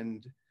shame,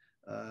 and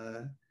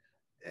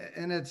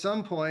at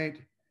some point,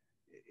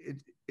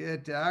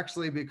 it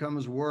actually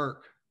becomes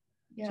work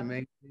to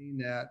maintain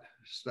that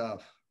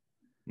stuff.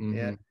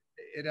 And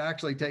it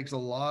actually takes a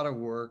lot of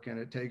work, and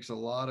it takes a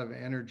lot of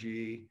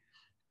energy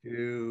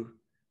to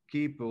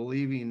keep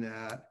believing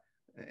that.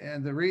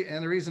 And the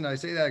reason I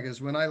say that is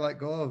when I let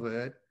go of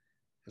it,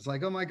 It's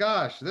like, oh my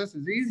gosh, this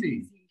is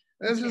easy.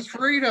 This is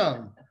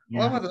freedom.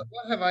 Yeah. What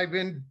have I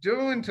been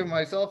doing to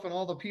myself and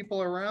all the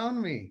people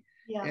around me?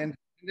 Yeah. And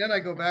then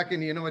I go back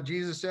and you know what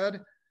Jesus said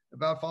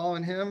about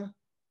following him?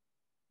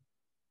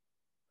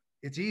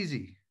 It's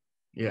easy.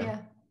 Yeah.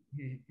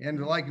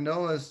 And like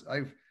Noah's,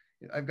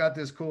 I've got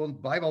this cool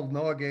Bible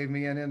Noah gave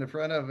me, and in the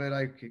front of it,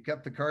 I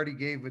kept the card he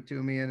gave it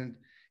to me, and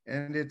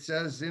it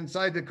says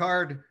inside the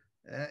card,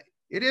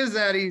 it is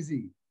that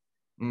easy.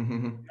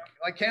 Mm-hmm.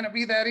 Like, can it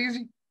be that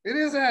easy? It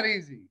is that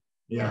easy.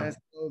 Yeah.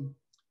 So,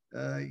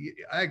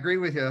 I agree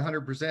with you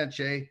 100%,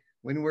 Shay.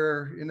 When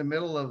we're in the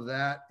middle of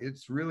that,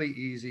 it's really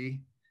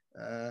easy.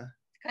 It's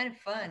kind of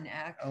fun,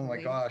 actually. Oh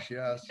my gosh,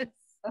 yes.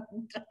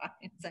 Sometimes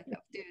I have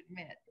to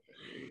admit.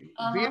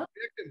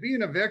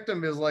 Being a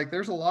victim is like,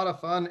 there's a lot of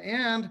fun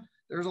and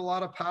there's a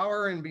lot of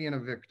power in being a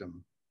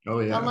victim. Oh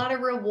yeah. A lot of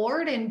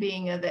reward in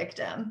being a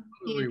victim.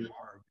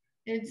 Reward.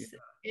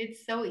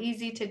 It's so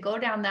easy to go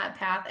down that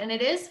path, and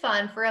it is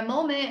fun for a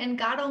moment, and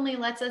God only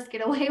lets us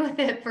get away with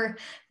it for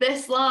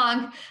this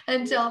long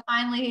until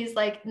finally he's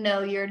like,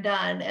 no, you're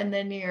done. And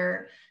then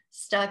you're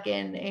stuck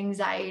in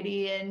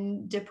anxiety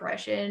and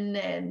depression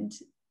and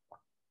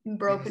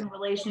broken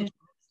relationships.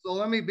 So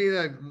let me be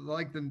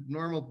like the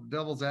normal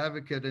devil's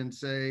advocate and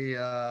say,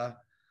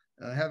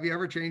 have you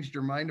ever changed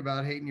your mind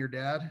about hating your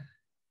dad?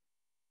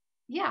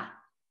 Yeah.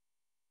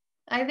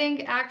 I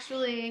think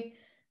actually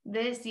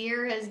this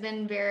year has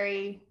been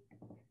very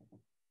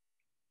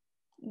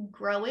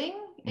growing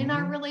in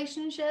our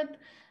relationship,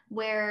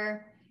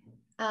 where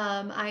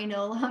I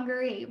no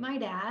longer hate my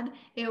dad.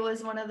 It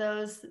was one of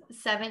those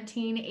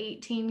 17,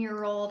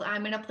 18-year-old,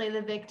 I'm going to play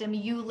the victim.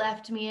 You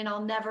left me and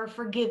I'll never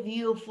forgive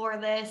you for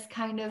this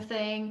kind of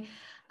thing.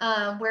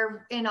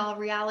 Where in all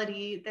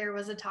reality, there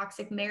was a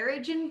toxic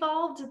marriage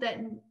involved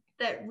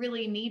that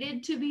really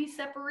needed to be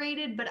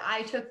separated. But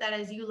I took that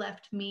as you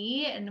left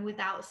me, and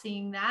without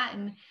seeing that.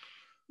 And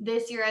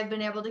this year I've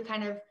been able to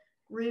kind of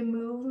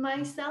remove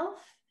myself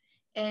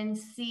and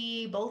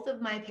see both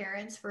of my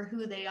parents for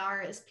who they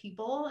are as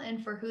people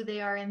and for who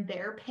they are in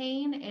their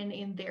pain and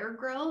in their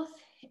growth.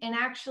 And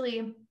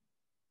actually,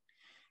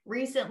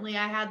 recently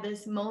I had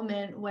this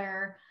moment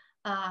where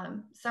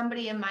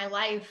somebody in my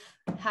life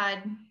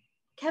had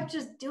kept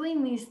just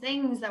doing these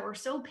things that were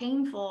so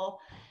painful.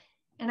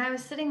 And I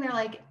was sitting there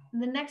like,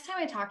 the next time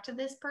I talk to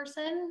this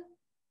person,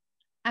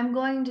 I'm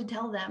going to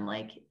tell them,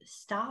 like,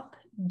 stop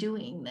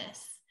doing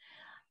this.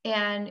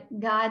 And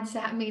God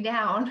sat me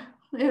down.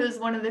 It was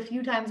one of the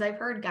few times I've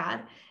heard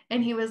God.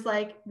 And he was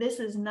like, this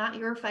is not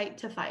your fight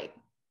to fight.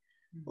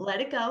 Let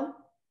it go.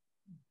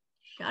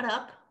 Shut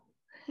up.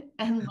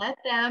 And let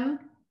them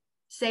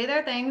say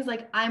their things,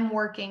 like, I'm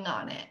working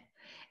on it.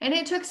 And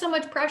it took so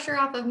much pressure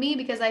off of me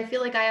because I feel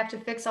like I have to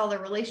fix all the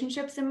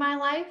relationships in my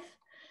life.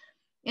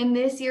 And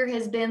this year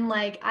has been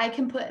like, I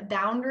can put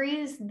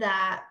boundaries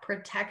that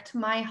protect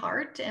my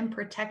heart and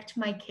protect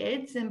my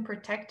kids and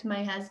protect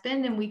my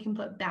husband. And we can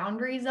put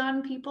boundaries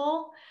on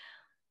people,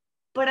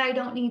 but I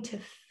don't need to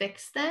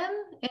fix them.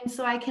 And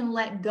so I can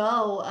let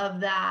go of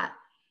that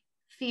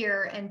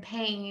fear and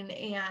pain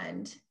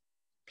and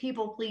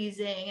people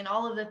pleasing and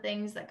all of the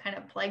things that kind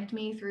of plagued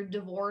me through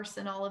divorce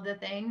and all of the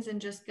things, and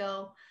just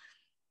go,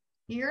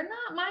 you're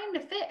not mine to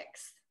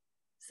fix.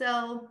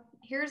 So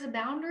here's a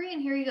boundary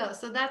and here you go.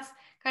 So that's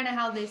kind of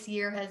how this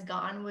year has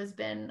gone, was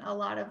been a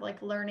lot of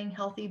like learning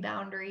healthy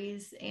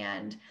boundaries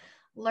and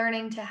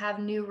learning to have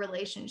new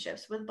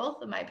relationships with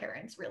both of my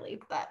parents,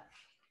 really. But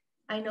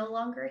I no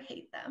longer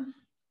hate them.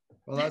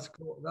 Well, that's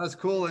cool. That's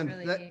cool. And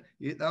really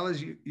that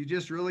was, you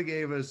just really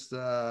gave us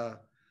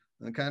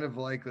kind of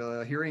like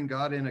hearing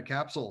God in a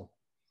capsule,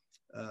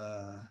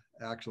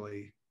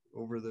 actually,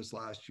 over this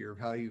last year, of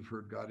how you've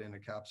heard God in a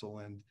capsule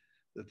and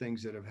the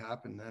things that have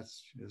happened.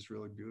 It's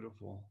really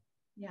beautiful.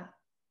 Yeah.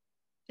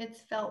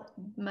 It's felt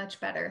much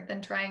better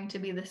than trying to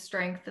be the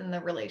strength in the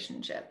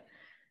relationship,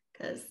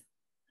 because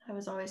I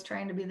was always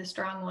trying to be the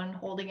strong one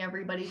holding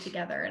everybody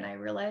together. And I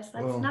realized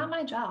that's not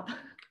my job.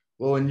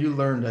 Well, and you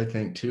learned, I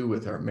think, too,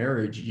 with our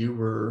marriage, you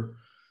were,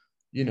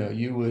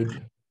 you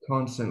would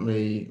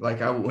constantly, like,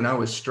 when I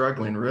was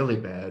struggling really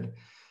bad,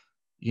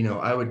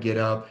 I would get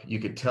up, you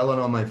could tell it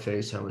on my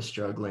face I was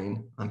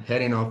struggling. I'm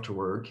heading off to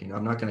work.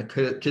 I'm not going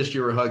to kiss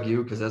you or hug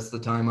you because that's the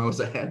time I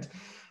was at,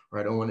 or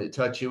I don't want to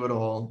touch you at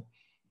all.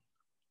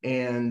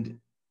 And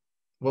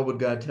what would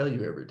God tell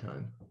you every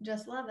time?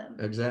 Just love him.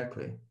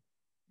 Exactly.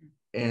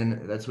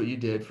 And that's what you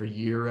did for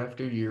year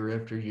after year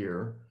after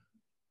year.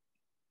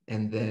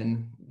 And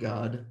then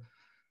God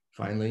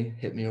finally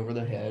hit me over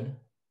the head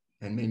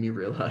and made me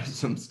realize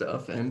some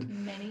stuff. And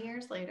many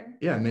years later.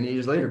 Yeah, many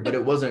years later, but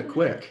it wasn't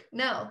quick.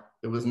 No.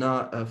 It was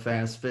not a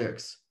fast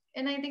fix.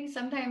 And I think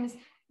sometimes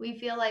we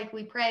feel like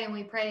we pray and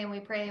we pray and we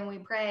pray and we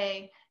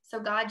pray, so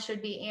God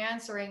should be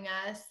answering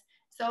us.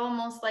 So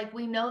almost like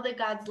we know that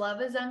God's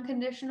love is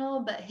unconditional,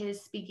 but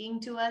his speaking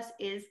to us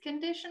is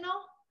conditional.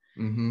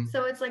 Mm-hmm.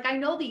 So it's like, I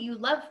know that you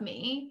love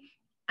me.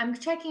 I'm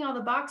checking all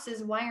the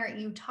boxes. Why aren't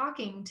you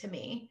talking to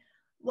me?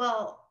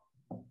 Well,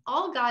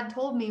 all God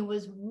told me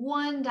was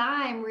one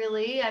time,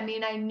 really. I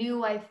mean, I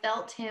knew I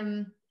felt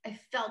him I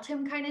felt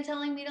him kind of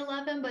telling me to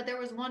love him, but there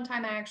was one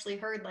time I actually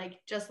heard like,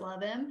 just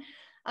love him.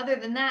 Other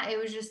than that, it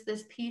was just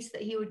this peace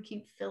that he would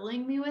keep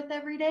filling me with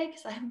every day,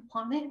 because I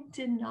wanted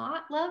to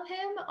not love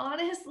him,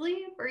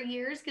 honestly, for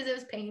years, because it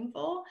was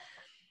painful.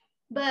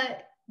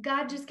 But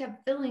God just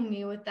kept filling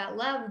me with that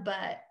love.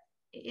 But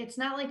it's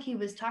not like he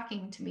was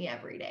talking to me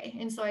every day.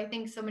 And so I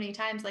think so many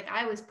times, like,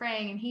 I was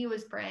praying and he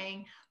was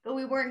praying, but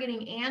we weren't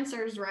getting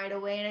answers right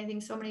away. And I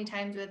think so many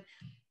times with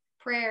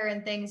prayer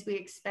and things, we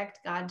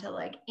expect God to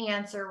like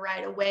answer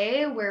right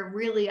away, where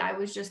really I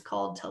was just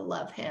called to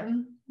love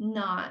him,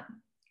 not,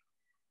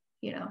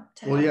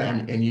 to Well, have yeah,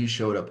 that. and you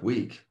showed up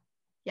weak.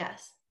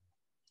 Yes.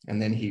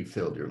 And then he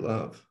filled your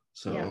love.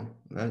 So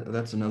Yeah.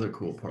 that's another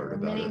cool There part were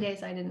about many it.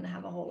 days I didn't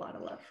have a whole lot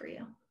of love for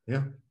you.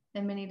 Yeah.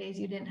 And many days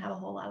you didn't have a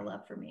whole lot of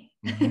love for me.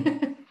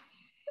 Mm-hmm.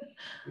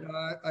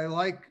 Yeah, I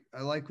like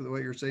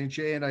what you're saying,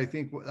 Shay, and I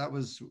think that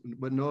was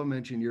what Noah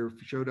mentioned. You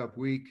showed up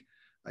weak.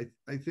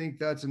 I think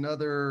that's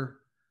another.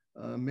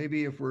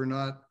 Maybe if we're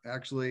not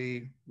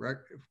actually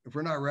if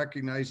we're not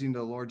recognizing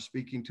the Lord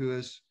speaking to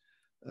us,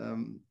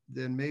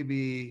 then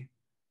maybe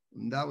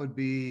that would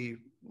be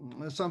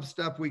some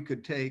step we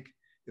could take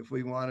if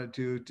we wanted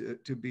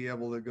to be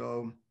able to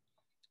go.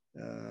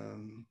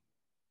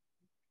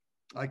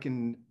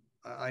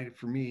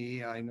 For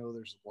me, I know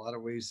there's a lot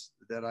of ways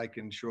that I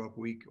can show up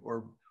weak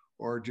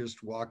or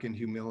just walk in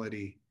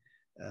humility,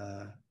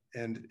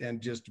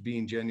 and just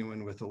being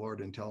genuine with the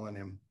Lord and telling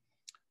him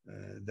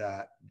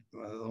that,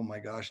 oh my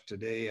gosh,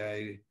 today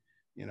I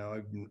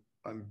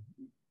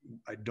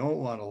don't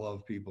want to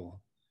love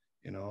people.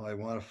 I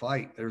want to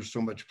fight. There's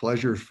so much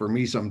pleasure for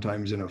me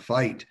sometimes in a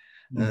fight,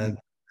 but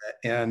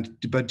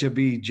to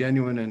be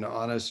genuine and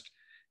honest,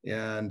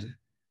 and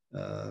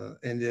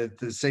at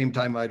the same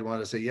time, I'd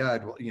want to say, yeah,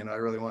 I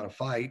really want to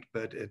fight,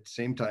 but at the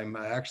same time,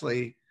 I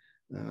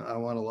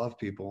want to love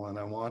people, and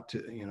I want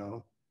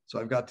to, so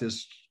I've got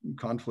this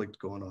conflict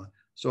going on.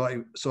 So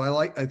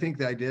I think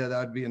the idea that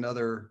would be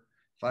another,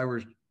 if I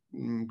were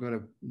going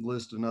to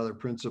list another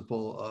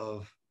principle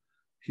of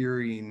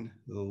hearing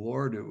the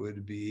Lord, it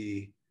would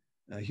be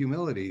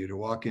humility, to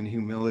walk in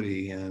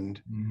humility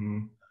and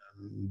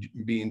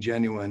being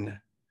genuine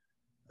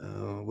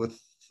with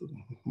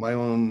my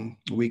own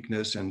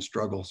weakness and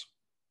struggles.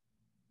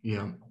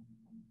 Yeah.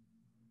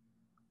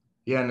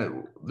 Yeah.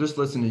 And just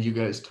listening to you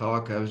guys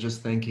talk, I was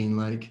just thinking,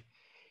 like,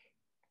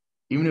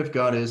 even if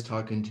God is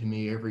talking to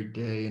me every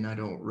day and I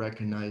don't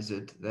recognize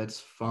it, that's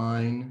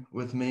fine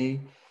with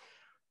me,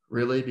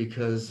 really,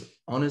 because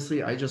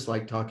honestly, I just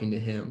like talking to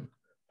him.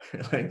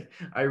 Like,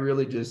 I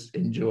really just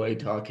enjoy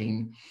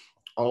talking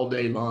all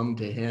day long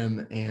to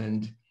him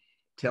and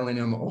telling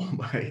him all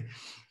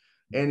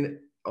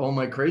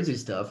my crazy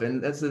stuff.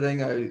 And that's the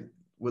thing I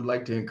would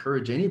like to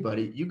encourage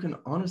anybody. You can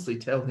honestly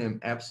tell him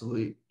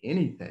absolutely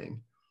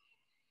anything,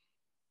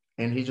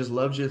 and he just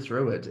loves you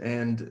through it.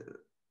 And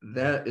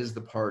that is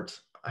the part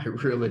I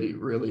really,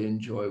 really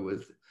enjoy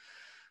with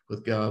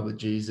God, with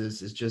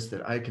Jesus, is just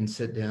that I can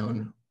sit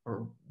down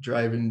or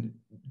driving,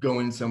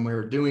 going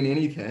somewhere, doing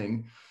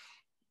anything,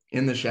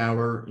 in the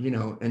shower,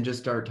 and just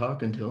start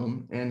talking to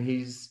him, and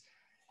he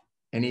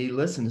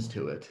listens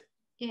to it.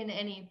 In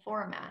any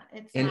format.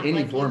 It's in not any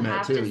like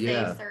format you have too, to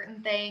yeah. say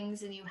certain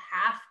things and you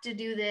have to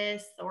do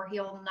this or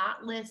he'll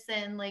not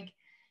listen. Like,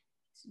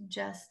 it's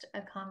just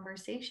a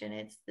conversation.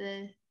 It's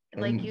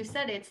like you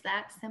said, it's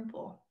that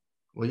simple.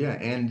 Well, yeah,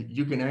 and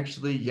you can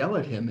actually yell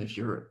at him if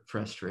you're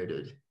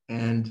frustrated.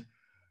 And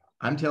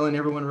I'm telling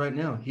everyone right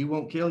now, he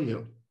won't kill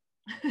you.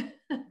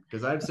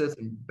 Because I've said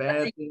some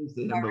bad things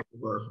to him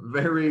before,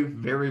 very,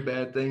 very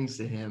bad things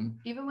to him.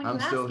 Even when I'm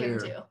you still ask him here.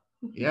 to.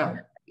 Yeah,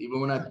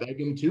 even when I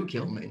beg him to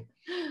kill me,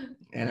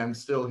 and I'm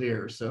still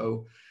here.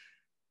 So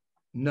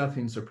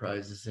nothing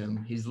surprises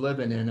him. He's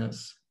living in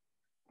us.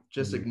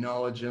 Just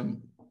acknowledge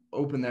him,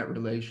 open that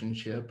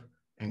relationship,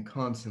 and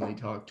constantly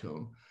talk to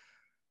him,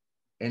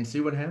 and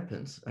see what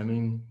happens. I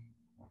mean,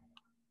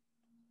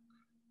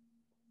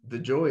 the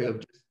joy of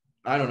just,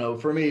 I don't know,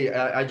 for me,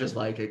 I just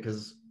like it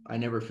because I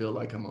never feel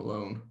like I'm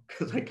alone.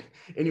 Because like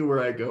anywhere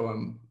I go,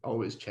 I'm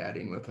always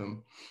chatting with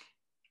him.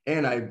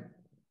 And I,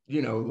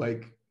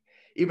 like,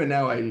 even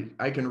now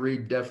I can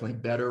read definitely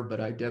better, but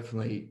I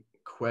definitely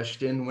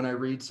question when I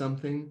read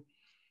something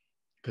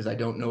because I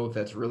don't know if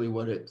that's really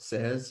what it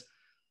says.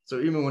 So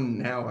even when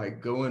now I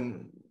go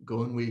in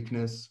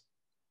weakness,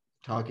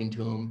 talking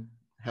to him,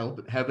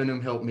 having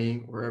him help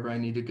me wherever I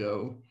need to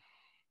go,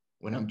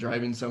 when I'm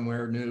driving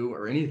somewhere new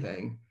or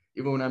anything,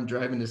 even when I'm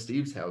driving to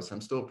Steve's house, I'm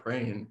still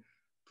praying,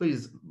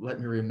 please let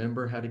me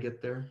remember how to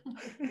get there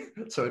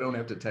so I don't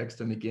have to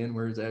text him again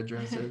where his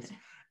address is.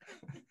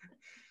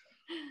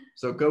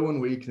 So go in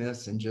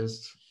weakness and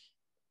just.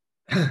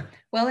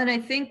 Well, and I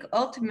think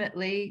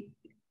ultimately,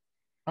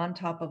 on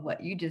top of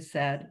what you just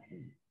said,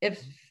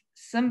 if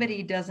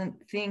somebody doesn't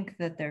think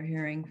that they're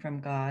hearing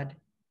from God,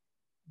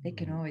 they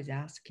can always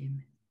ask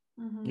him.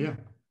 Yeah,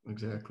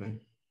 exactly.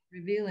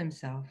 Reveal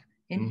himself,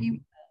 and he will.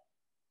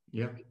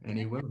 Yeah, and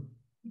he will.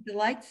 He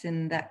delights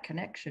in that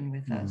connection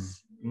with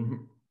us.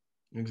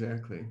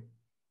 Exactly.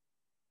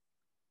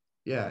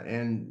 Yeah,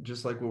 and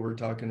just like what we're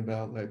talking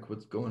about, like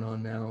what's going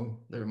on now,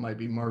 there might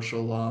be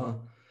martial law.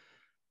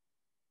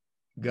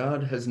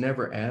 God has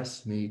never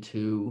asked me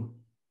to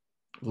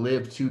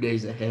live 2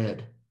 days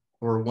ahead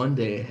or one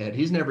day ahead.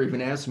 He's never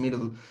even asked me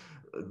to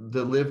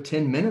live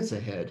 10 minutes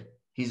ahead.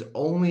 He's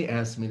only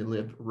asked me to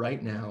live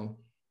right now,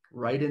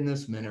 right in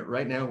this minute,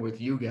 right now with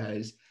you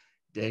guys,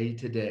 day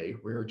to day.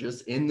 We're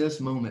just in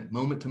this moment,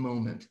 moment to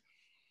moment.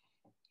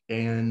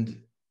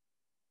 And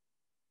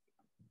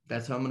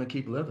that's how I'm going to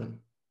keep living.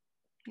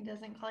 He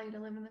doesn't call you to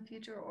live in the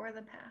future or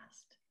the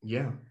past.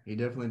 Yeah, he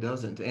definitely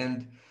doesn't.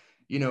 And,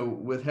 you know,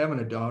 with having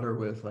a daughter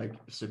with like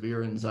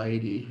severe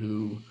anxiety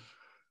who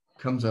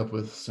comes up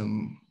with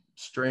some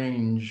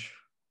strange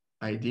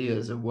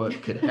ideas of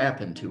what could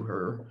happen to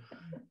her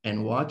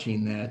and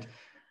watching that,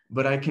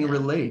 but I can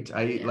relate.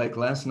 Like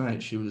last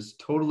night, she was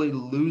totally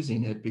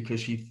losing it because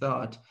she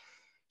thought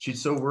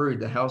she's so worried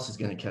the house is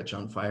going to catch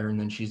on fire and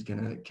then she's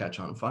going to catch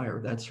on fire.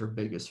 That's her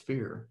biggest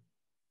fear.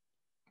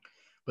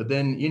 But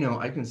then, you know,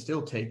 I can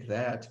still take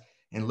that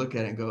and look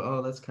at it and go,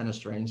 oh, that's kind of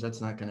strange.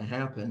 That's not going to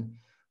happen.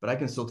 But I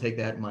can still take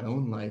that in my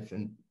own life.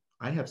 And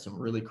I have some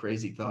really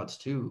crazy thoughts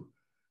too.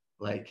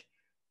 Like,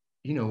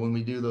 you know, when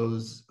we do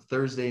those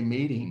Thursday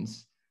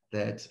meetings,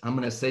 that I'm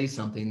going to say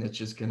something that's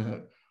just going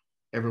to,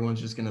 everyone's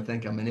just going to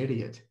think I'm an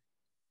idiot.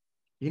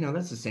 You know,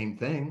 that's the same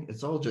thing.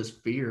 It's all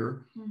just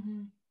fear.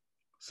 Mm-hmm.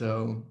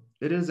 So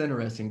it is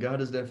interesting. God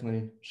has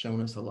definitely shown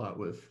us a lot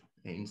with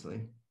Ainsley.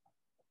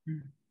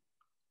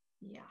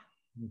 Yeah.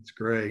 That's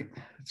great.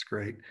 That's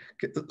great.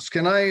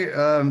 Can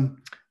I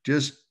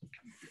just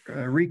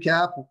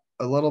recap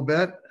a little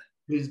bit?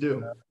 Please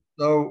do.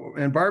 So,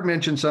 and Barb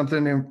mentioned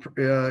something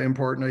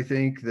important, I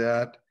think,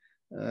 that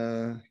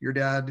your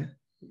dad,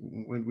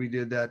 when we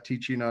did that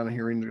teaching on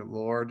hearing the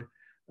Lord,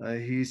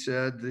 he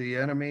said the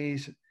enemy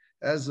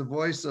has the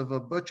voice of a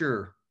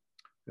butcher.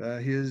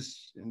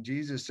 And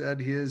Jesus said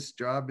his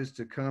job is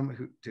to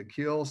come to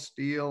kill,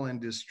 steal,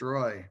 and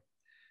destroy.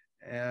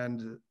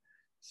 And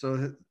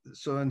so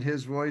in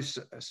his voice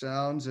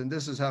sounds, and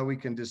this is how we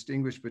can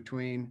distinguish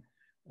between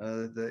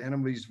the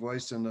enemy's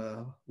voice and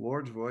the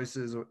Lord's voice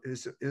and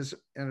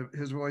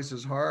his voice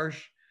is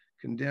harsh,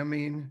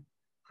 condemning,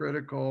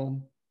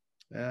 critical.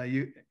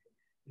 It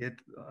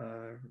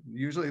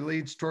usually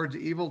leads towards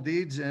evil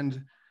deeds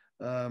and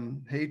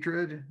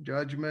hatred,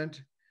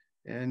 judgment.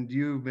 And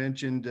you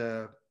mentioned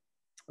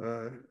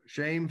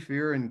shame,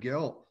 fear, and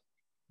guilt.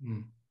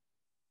 Mm.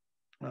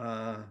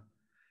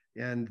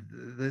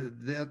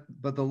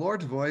 But the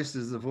Lord's voice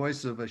is the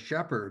voice of a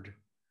shepherd,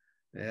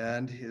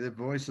 and the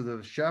voice of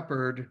the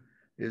shepherd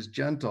is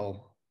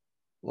gentle,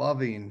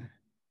 loving.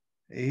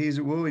 He's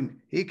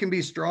wooing. He can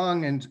be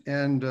strong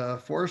and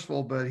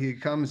forceful, but he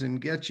comes and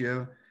gets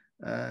you,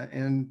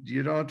 and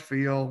you don't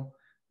feel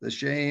the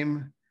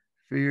shame,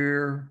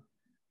 fear,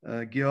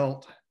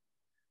 guilt,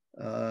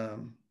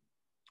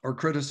 or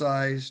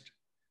criticized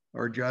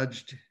or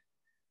judged.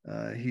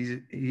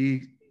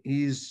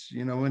 He's,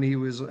 you know, when he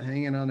was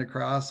hanging on the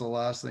cross, the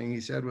last thing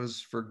he said was,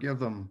 forgive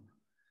them.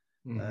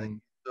 Mm-hmm.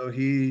 So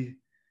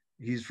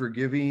he's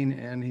forgiving,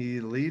 and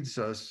he leads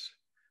us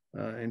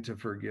into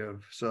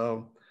forgive.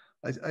 So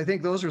I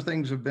think those are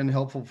things that have been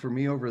helpful for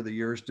me over the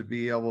years to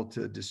be able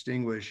to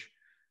distinguish.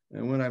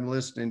 And when I'm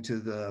listening to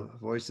the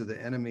voice of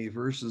the enemy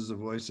versus the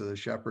voice of the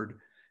shepherd,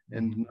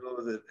 and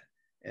know that,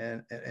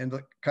 and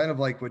kind of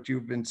like what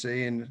you've been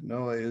saying,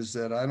 Noah, is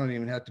that I don't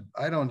even have to,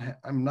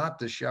 I'm not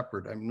the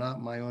shepherd. I'm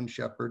not my own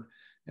shepherd.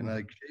 And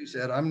like she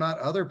said, I'm not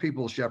other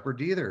people's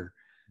shepherd either.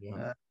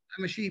 Yeah.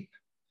 I'm a sheep.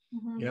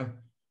 Mm-hmm. Yeah.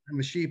 I'm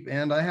a sheep,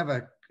 and I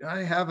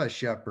have a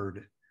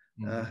shepherd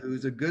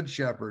who's a good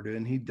shepherd,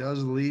 and he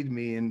does lead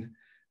me in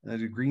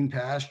the green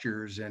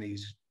pastures, and he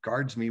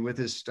guards me with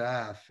his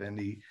staff, and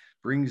he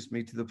brings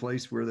me to the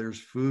place where there's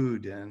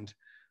food and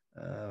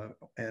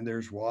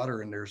there's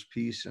water and there's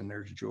peace and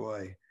there's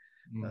joy.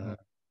 Mm-hmm.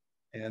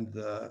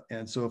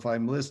 And so if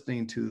I'm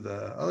listening to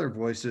the other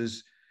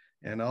voices,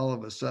 and all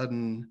of a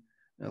sudden,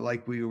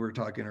 like we were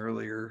talking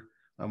earlier,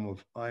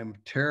 I'm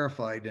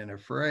terrified and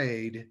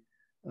afraid.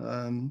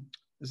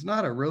 It's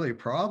not a really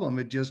problem.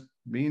 It just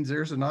means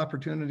there's an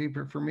opportunity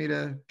for me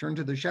to turn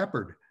to the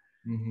shepherd.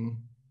 Mm-hmm.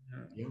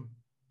 Yeah.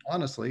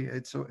 Honestly,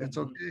 it's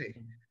okay.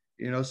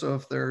 You know, so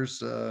if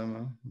there's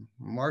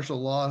martial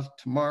law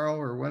tomorrow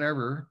or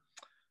whenever,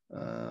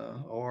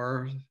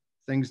 or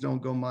things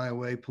don't go my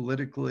way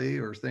politically,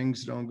 or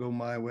things don't go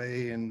my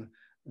way in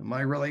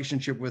my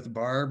relationship with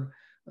Barb,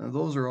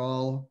 those are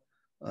all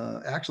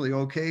actually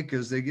okay,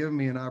 because they give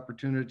me an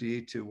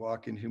opportunity to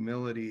walk in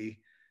humility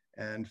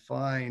and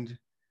find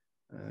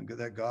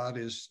that God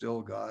is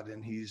still God,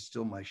 and he's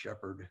still my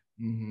shepherd.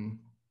 Mm-hmm.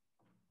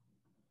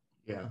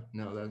 Yeah,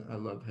 no, I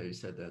love how you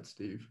said that,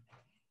 Steve.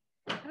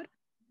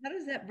 How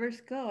does that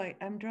verse go?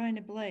 I'm drawing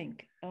a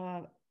blank.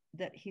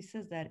 That he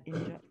says that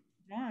in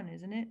John,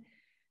 isn't it?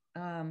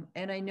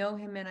 And I know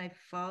him and I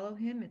follow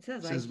him. It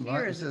says,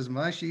 It says,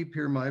 my sheep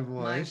hear my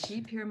voice. My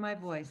sheep hear my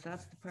voice.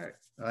 That's the part.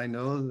 I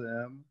know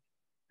them,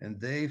 and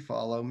they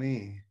follow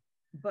me.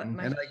 But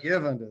and I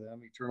give unto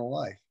them eternal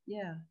life.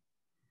 Yeah.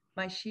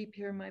 My sheep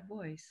hear my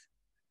voice.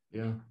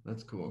 Yeah,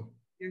 that's cool.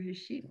 You're his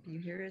sheep. You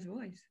hear his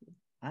voice.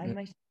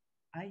 Yeah.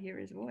 I hear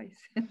his voice.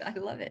 I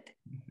love it.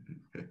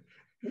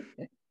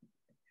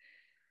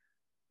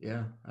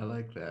 Yeah, I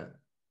like that.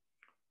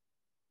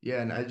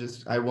 Yeah, and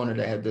I wanted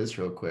to add this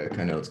real quick.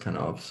 I know it's kind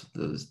of off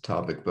the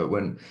topic, but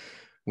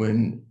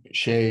when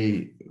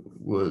Shay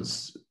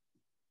was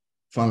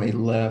finally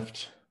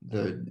left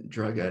the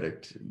drug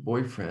addict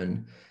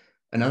boyfriend,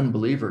 an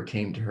unbeliever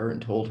came to her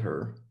and told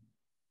her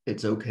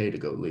it's okay to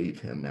go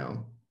leave him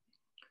now.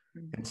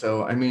 And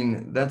so, I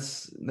mean,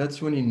 that's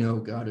when you know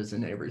God is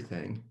in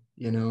everything,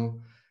 you know,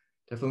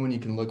 definitely when you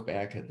can look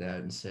back at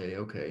that and say,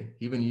 okay,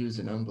 even use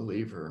an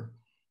unbeliever.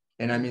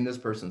 And I mean, this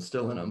person's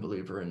still an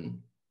unbeliever and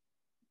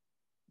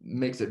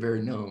makes it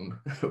very known,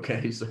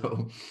 okay,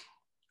 so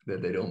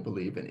that they don't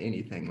believe in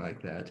anything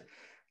like that,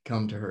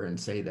 come to her and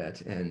say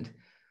that. And,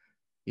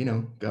 you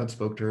know, God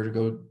spoke to her to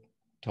go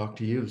talk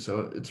to you.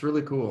 So it's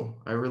really cool.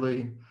 It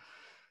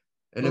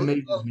amazes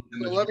me how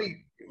So much.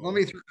 let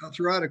me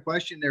throw out a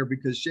question there,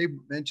 because Shay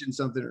mentioned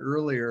something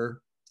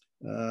earlier,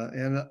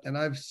 and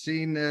I've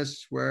seen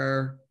this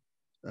where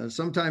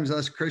sometimes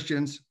us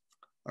Christians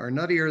are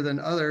nuttier than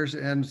others,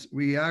 and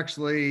we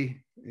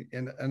actually,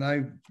 and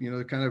I,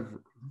 kind of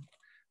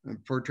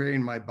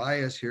portraying my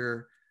bias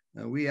here,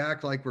 we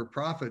act like we're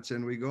prophets,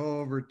 and we go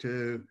over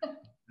to,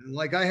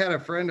 like, I had a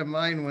friend of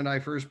mine when I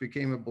first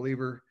became a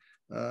believer.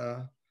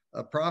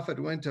 A prophet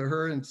went to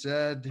her and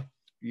said,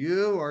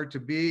 "You are to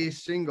be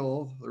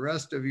single the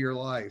rest of your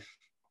life."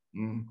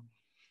 Mm.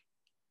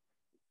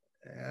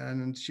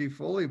 And she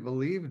fully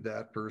believed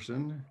that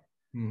person.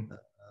 Mm.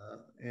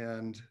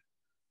 And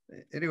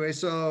anyway,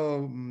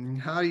 so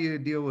how do you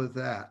deal with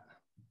that?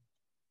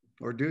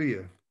 Or do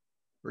you?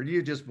 Or do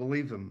you just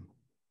believe them?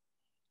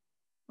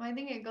 Well, I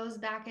think it goes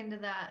back into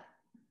that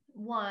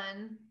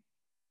one,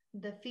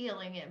 the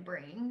feeling it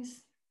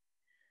brings,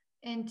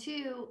 and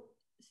two,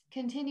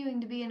 continuing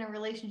to be in a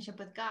relationship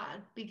with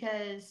God,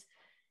 because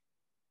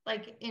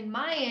like in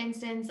my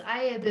instance,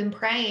 I have been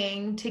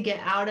praying to get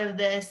out of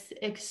this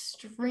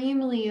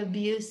extremely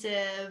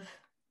abusive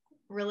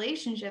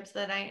relationship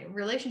that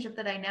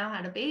I now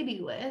had a baby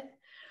with,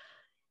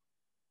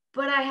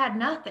 but I had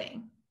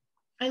nothing.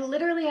 I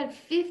literally had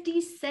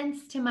 50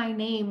 cents to my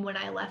name when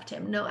I left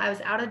him. No, I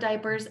was out of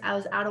diapers. I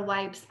was out of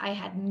wipes. I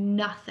had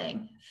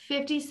nothing.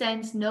 50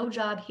 cents, no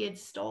job. He had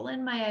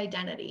stolen my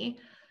identity.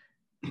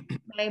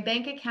 My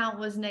bank account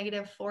was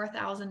negative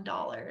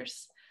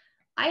 $4,000.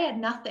 I had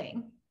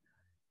nothing.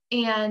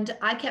 And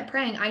I kept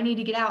praying, I need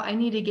to get out. I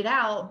need to get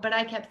out. But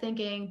I kept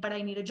thinking, but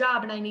I need a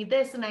job and I need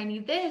this and I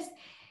need this.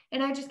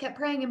 And I just kept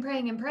praying and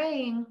praying and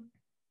praying.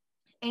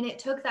 And it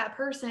took that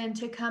person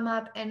to come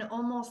up and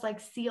almost like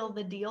seal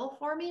the deal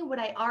for me, what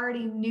I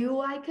already knew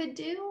I could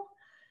do,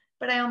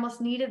 but I almost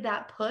needed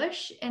that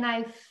push. And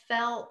I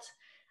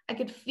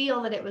could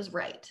feel that it was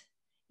right.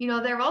 You know,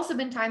 there have also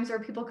been times where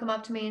people come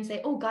up to me and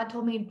say, "Oh, God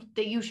told me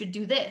that you should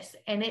do this."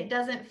 And it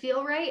doesn't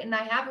feel right. And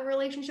I have a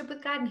relationship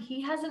with God and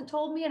he hasn't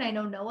told me. And I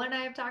know Noah and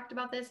I have talked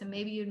about this, and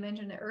maybe you'd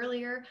mentioned it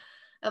earlier,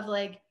 of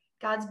like,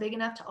 God's big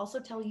enough to also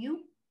tell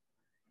you.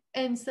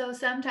 And so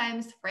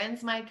sometimes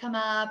friends might come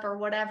up or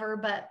whatever,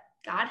 but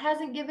God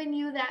hasn't given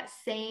you that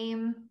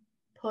same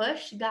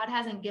push. God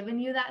hasn't given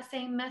you that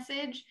same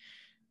message,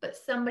 but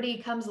somebody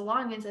comes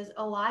along and says,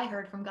 "Oh, I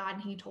heard from God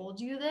and he told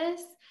you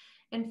this."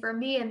 And for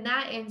me, in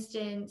that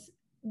instance,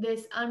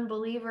 this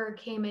unbeliever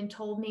came and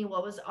told me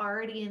what was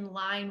already in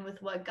line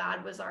with what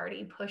God was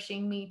already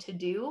pushing me to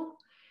do.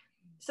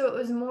 So it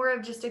was more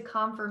of just a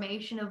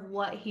confirmation of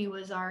what he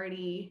was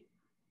already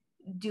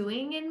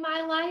doing in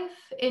my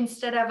life,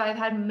 instead of I've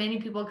had many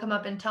people come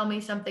up and tell me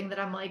something that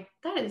I'm like,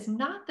 that is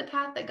not the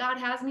path that God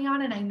has me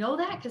on. And I know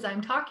that because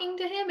I'm talking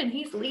to him and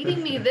he's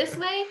leading me this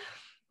way,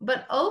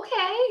 but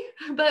okay.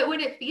 But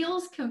when it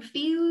feels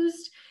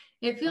confused,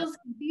 it feels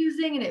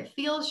confusing and it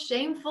feels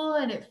shameful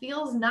and it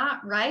feels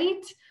not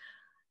right,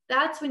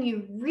 that's when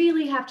you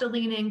really have to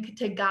lean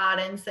into God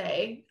and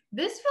say,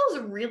 this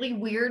feels really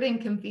weird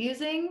and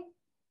confusing.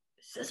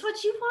 Is this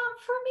what you want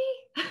from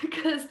me?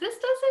 Because this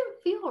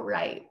doesn't feel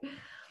right.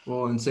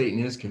 Well, and Satan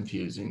is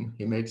confusing.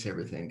 He makes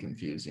everything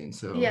confusing.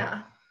 So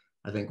Yeah.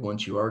 I think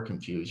once you are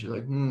confused, you're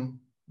like, I'm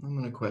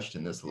going to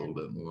question this a little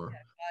bit more. Yeah,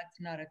 God's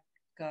not a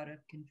God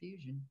of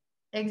confusion.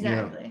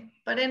 Exactly. Yeah.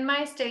 But in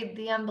my state,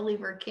 the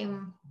unbeliever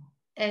came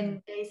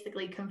and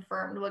basically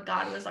confirmed what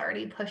God was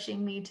already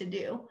pushing me to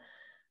do.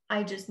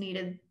 I just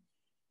needed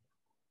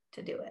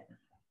to do it.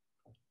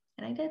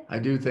 And I did. I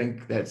do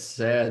think that's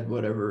sad,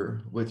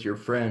 whatever, with your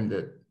friend,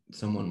 that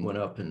someone went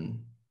up and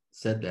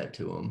said that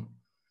to him.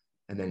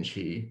 And then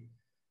she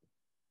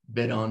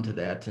bit onto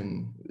that.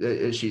 And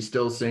is she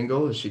still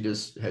single? Has she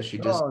just?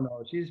 Oh,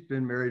 no, she's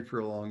been married for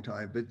a long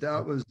time. But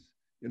that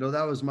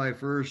was my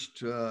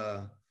first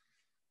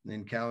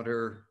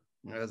encounter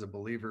as a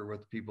believer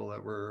with people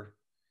that were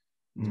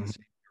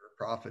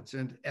prophets.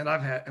 And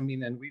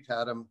we've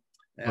had them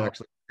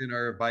actually in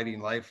our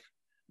Abiding Life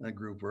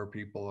group, where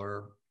people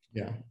are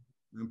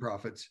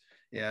prophets.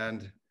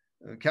 And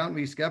count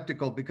me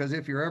skeptical, because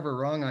if you're ever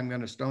wrong, I'm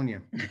going to stone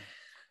you.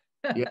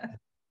 Yeah.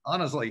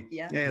 Honestly.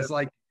 Yeah. It's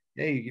like,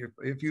 hey,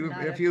 if you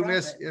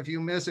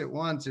miss it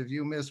once, if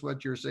you miss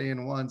what you're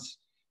saying once,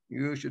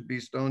 you should be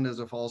stoned as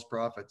a false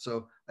prophet.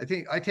 So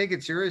I take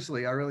it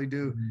seriously. I really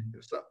do.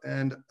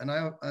 And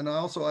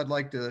also I'd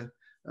like to,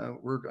 I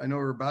know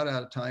we're about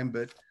out of time,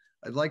 but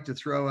I'd like to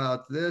throw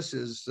out this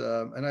is,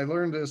 and I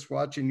learned this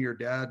watching your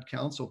dad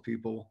counsel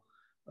people.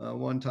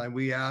 One time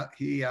he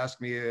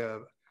asked me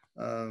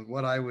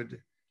what I would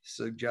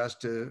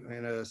suggest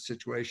in a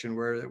situation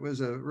where it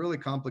was a really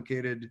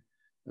complicated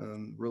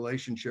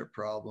relationship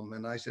problem.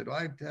 And I said,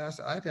 well,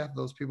 I'd have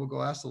those people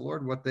go ask the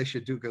Lord what they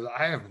should do, because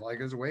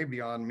it's way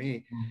beyond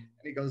me.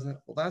 And he goes,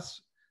 well,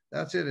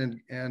 that's it.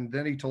 And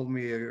then he told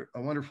me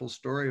a wonderful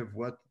story of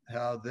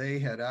how they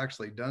had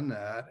actually done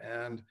that.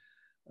 And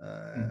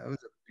it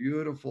was a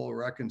beautiful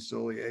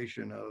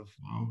reconciliation of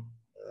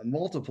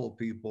multiple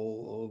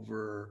people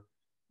over,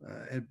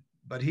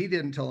 but he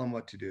didn't tell them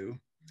what to do.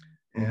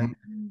 And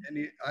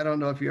I don't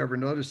know if you ever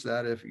noticed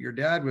that, if your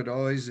dad would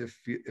always, if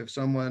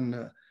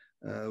someone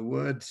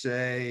would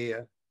say,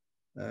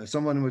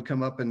 someone would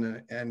come up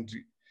and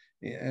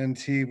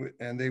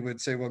they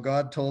would say, well,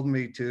 God told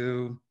me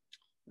to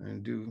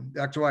do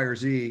X, Y, or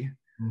Z.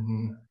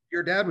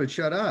 Your dad would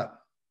shut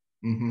up.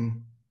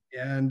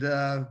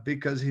 And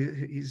because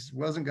he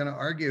wasn't going to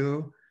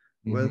argue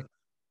with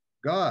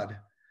God.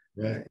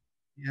 Right.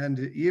 And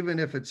even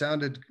if it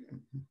sounded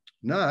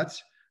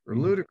nuts or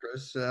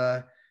ludicrous,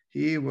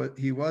 he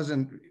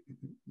wasn't.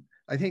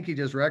 I think he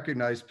just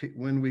recognized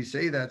when we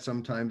say that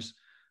sometimes,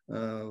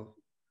 and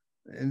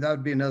that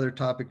would be another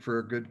topic for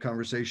a good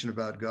conversation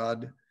about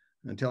God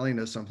and telling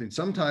us something.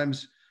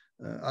 Sometimes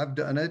I've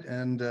done it,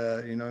 and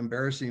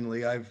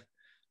embarrassingly, I've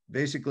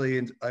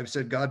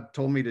said, God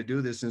told me to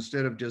do this,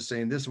 instead of just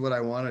saying, this is what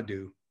I want to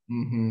do.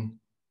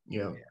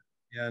 Yeah.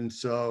 And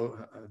so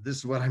this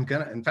is what I'm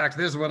gonna. In fact,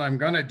 this is what I'm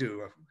gonna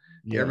do.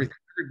 Yeah.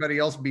 Everybody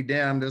else be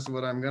damned. This is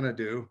what I'm gonna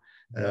do.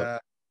 But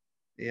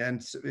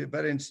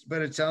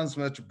it sounds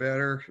much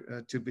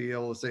better to be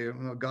able to say,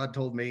 well, God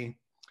told me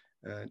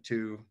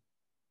to,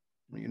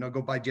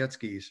 go buy jet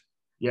skis.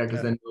 Yeah,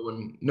 because then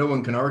no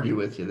one can argue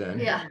with you then.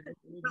 Yeah.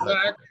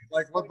 Exactly.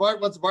 Like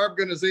what's Barb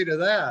gonna say to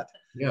that?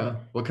 Yeah.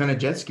 What kind of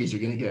jet skis are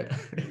you gonna get?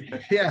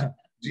 Yeah,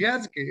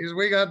 jet skis.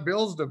 We got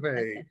bills to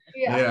pay.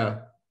 Yeah.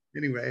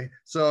 Anyway,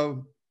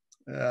 so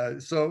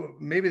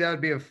maybe that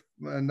would be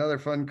another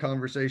fun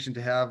conversation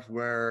to have,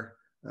 where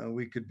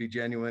we could be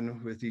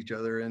genuine with each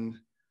other and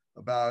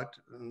about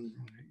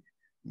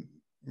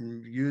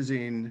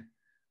using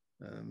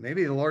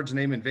maybe the Lord's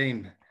name in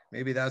vain.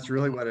 Maybe that's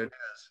really what it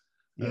is.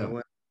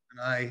 When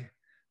I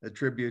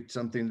attribute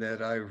something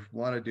that I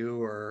want to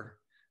do,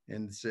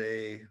 and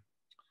say,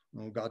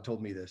 "Oh, God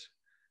told me this."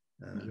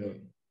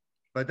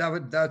 But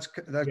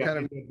that kind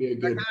of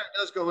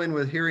does go in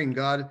with hearing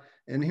God,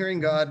 and hearing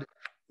God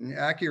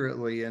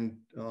accurately and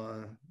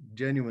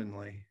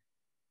genuinely.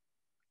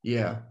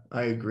 Yeah,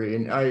 I agree.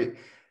 And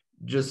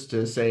just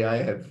to say, I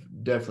have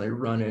definitely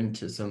run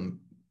into some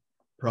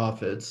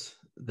prophets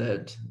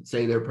that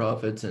say they're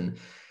prophets and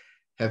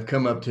have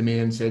come up to me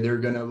and say they're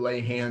going to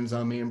lay hands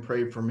on me and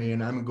pray for me,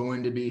 and I'm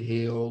going to be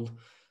healed,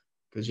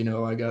 because,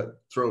 I got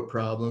throat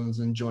problems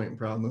and joint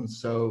problems.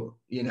 So,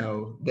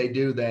 they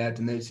do that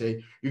and they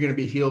say, you're going to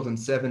be healed in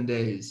 7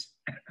 days.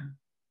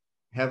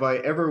 Have I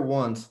ever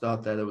once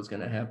thought that it was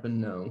going to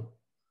happen? No.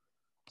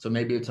 So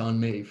maybe it's on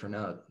me for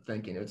not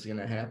thinking it's going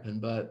to happen,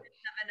 but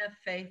have enough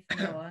faith,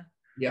 Noah.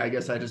 Yeah, I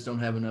guess I just don't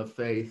have enough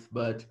faith,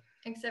 but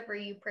except for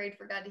you prayed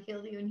for God to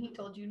heal you and he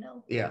told you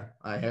no. Yeah,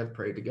 I have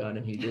prayed to God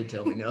and he did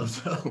tell me no.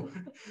 So,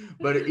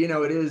 but it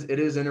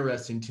is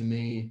interesting to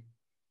me,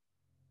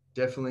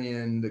 definitely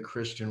in the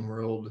Christian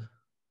world,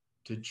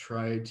 to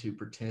try to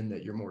pretend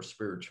that you're more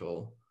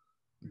spiritual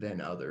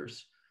than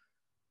others.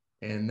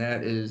 And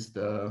that is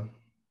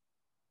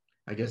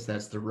I guess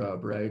that's the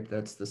rub, right?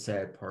 That's the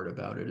sad part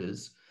about it,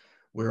 is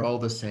we're all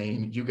the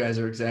same. You guys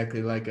are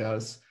exactly like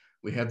us.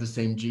 We have the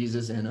same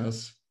Jesus in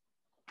us.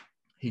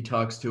 He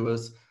talks to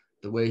us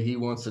the way he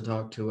wants to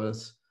talk to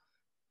us.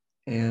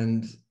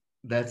 And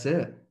that's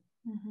it.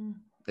 Mm-hmm.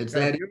 It's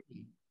that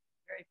easy.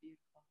 Very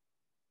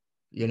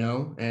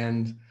beautiful.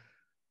 And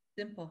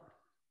simple.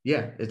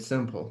 Yeah, it's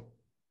simple.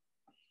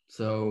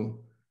 So,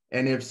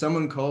 and if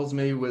someone calls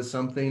me with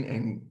something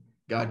and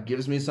God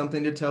gives me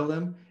something to tell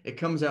them, it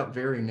comes out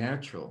very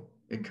natural.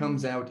 It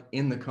comes out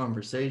in the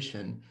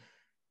conversation,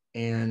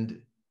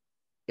 and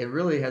it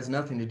really has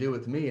nothing to do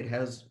with me. It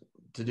has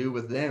to do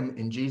with them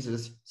and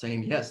Jesus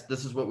saying, yes,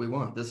 this is what we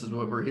want. This is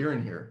what we're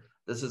hearing here.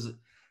 This is,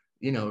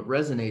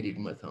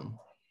 resonating with them.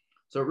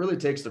 So it really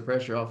takes the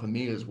pressure off of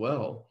me as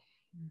well,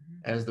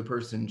 as the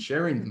person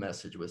sharing the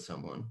message with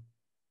someone,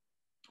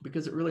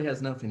 because it really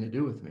has nothing to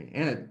do with me.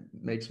 And it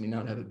makes me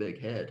not have a big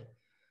head,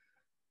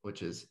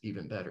 which is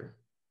even better.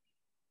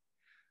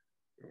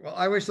 Well,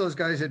 I wish those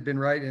guys had been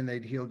right and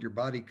they'd healed your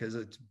body, because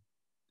it's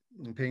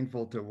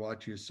painful to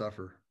watch you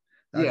suffer.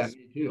 Me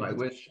too. I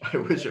wish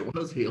it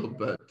was healed,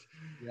 but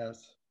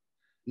yes.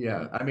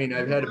 Yeah, I mean,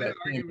 I've had about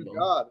 10 with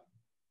God.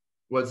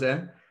 What's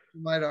that?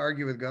 You might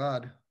argue with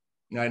God.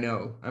 I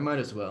know. I might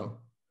as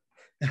well.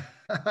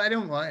 I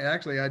don't mind.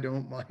 Actually, I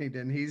don't mind.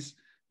 And he's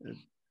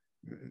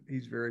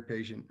very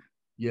patient.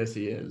 Yes,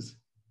 he is.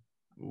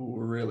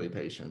 We're really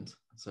patient.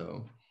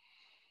 So,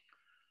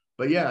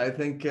 but yeah, I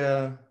think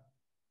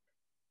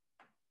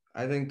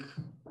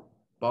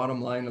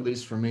bottom line, at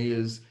least for me,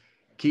 is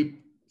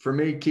keep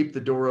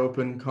the door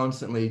open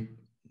constantly.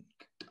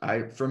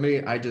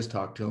 I just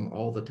talk to him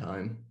all the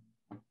time.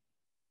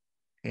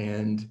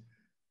 And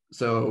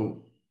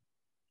so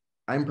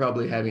I'm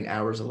probably having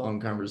hours of long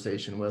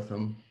conversation with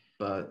him,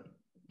 but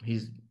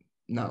he's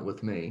not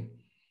with me.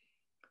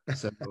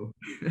 So,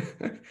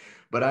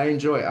 but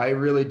I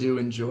really do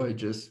enjoy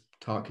just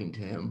talking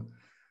to him.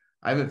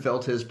 I haven't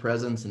felt his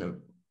presence in a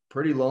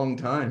pretty long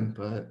time,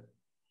 but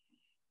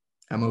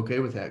I'm okay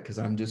with that because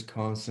I'm just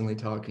constantly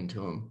talking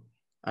to him.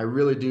 I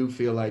really do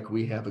feel like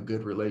we have a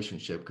good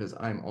relationship because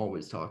I'm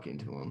always talking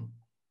to him.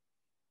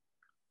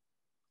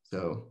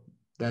 So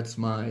that's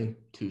my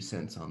 2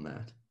 cents on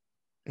that.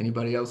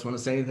 Anybody else want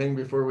to say anything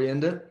before we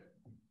end it?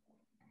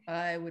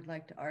 I would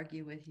like to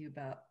argue with you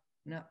about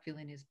not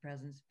feeling his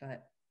presence,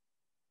 but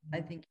I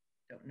think you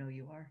don't know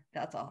you are.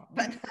 That's all.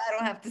 But I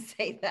don't have to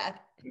say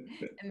that.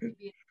 And maybe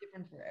it's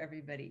different for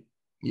everybody.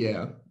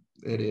 Yeah,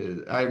 it is.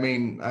 I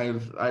mean,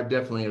 I've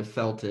definitely have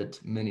felt it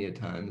many a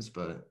times,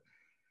 but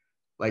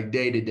like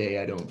day to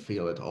day, I don't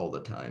feel it all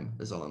the time,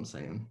 is all I'm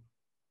saying.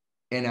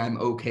 And I'm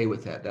okay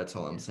with that. That's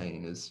all I'm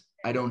saying is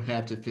I don't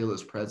have to feel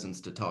his presence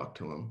to talk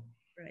to him.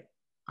 Right.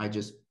 I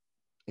just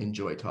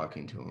enjoy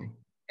talking to him.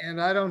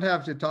 And I don't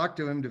have to talk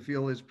to him to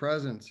feel his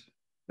presence.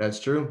 That's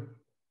true.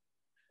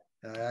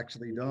 I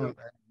actually don't.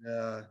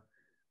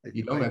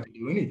 You don't have to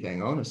do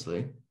anything,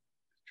 honestly.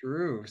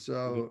 True.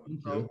 So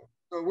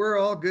we're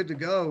all good to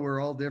go.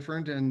 We're all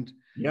different, and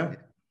yeah,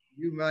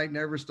 you might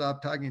never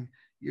stop talking.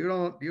 You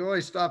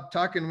always stop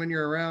talking when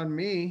you're around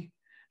me.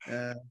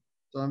 So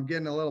I'm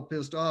getting a little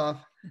pissed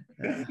off.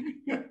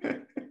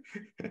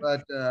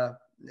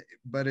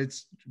 But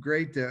it's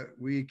great that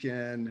we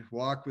can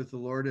walk with the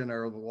Lord in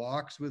our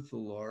walks with the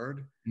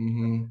Lord.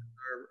 Mm-hmm.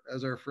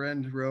 As our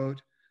friend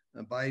wrote,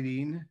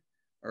 abiding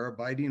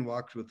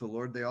walks with the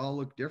Lord, they all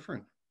look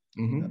different.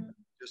 Mm-hmm.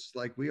 Just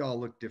like we all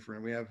look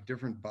different. We have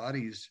different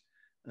bodies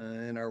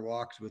in our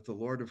walks with the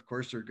Lord. Of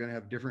course, they're going to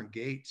have different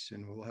gaits,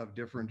 and we'll have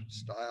different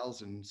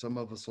styles, and some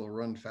of us will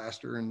run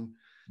faster and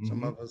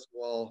some of us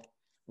will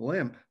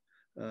limp.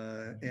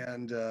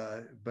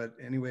 But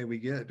anyway, we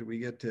get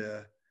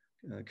to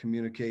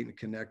communicate and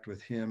connect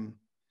with him.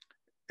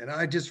 And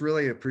I just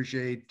really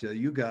appreciate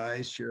you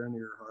guys sharing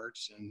your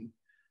hearts and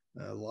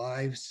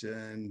lives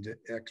and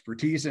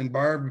expertise, and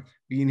Barb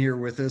being here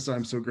with us.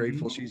 I'm so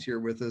grateful she's here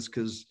with us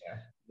because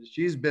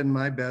she's been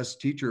my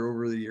best teacher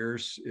over the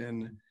years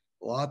in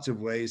lots of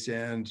ways,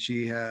 and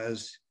she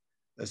has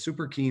a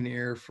super keen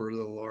ear for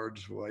the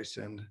Lord's voice,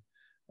 and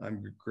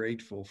I'm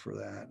grateful for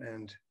that.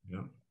 And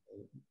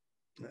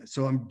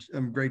so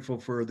I'm grateful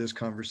for this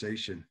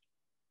conversation.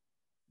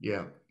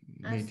 Yeah,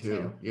 me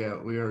too.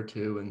 Yeah, we are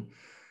too. And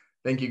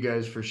thank you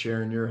guys for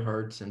sharing your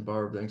hearts. And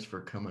Barb, thanks for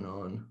coming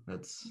on.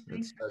 That's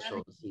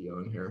special to see you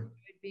on here.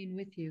 Good being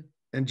with you.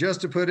 And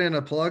just to put in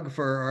a plug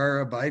for our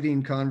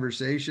Abiding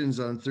Conversations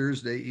on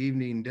Thursday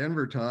evening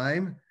Denver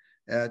time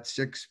at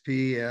 6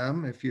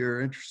 p.m. If you're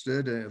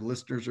interested,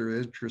 listeners are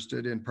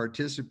interested in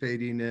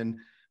participating in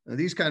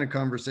these kind of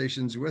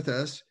conversations with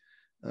us,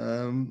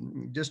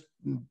 just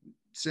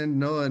send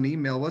Noah an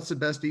email. What's the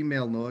best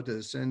email, Noah,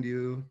 to send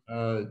you?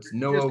 It's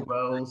Noah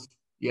Wells.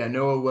 Yeah,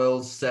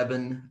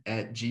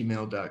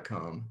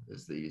 noahwells7@gmail.com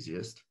is the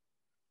easiest.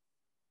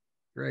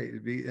 Great.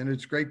 And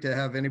it's great to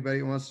have anybody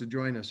who wants to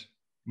join us.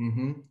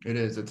 It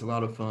is. It's a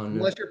lot of fun.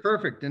 Unless you're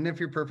perfect. And if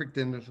you're perfect,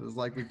 then it's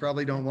like we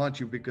probably don't want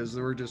you because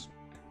we're just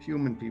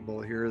human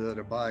people here that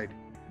abide.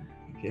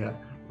 Yeah,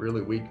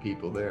 really weak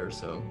people there.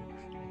 So,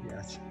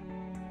 yes.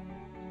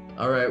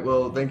 All right.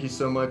 Well, thank you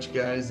so much,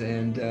 guys.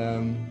 And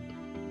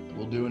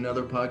we'll do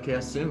another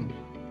podcast soon.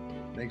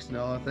 Thanks,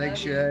 Noah. Thanks,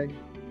 Shay.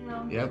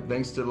 Yep.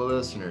 Thanks to the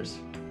listeners.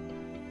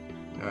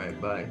 All right.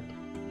 Bye.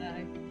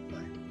 Bye.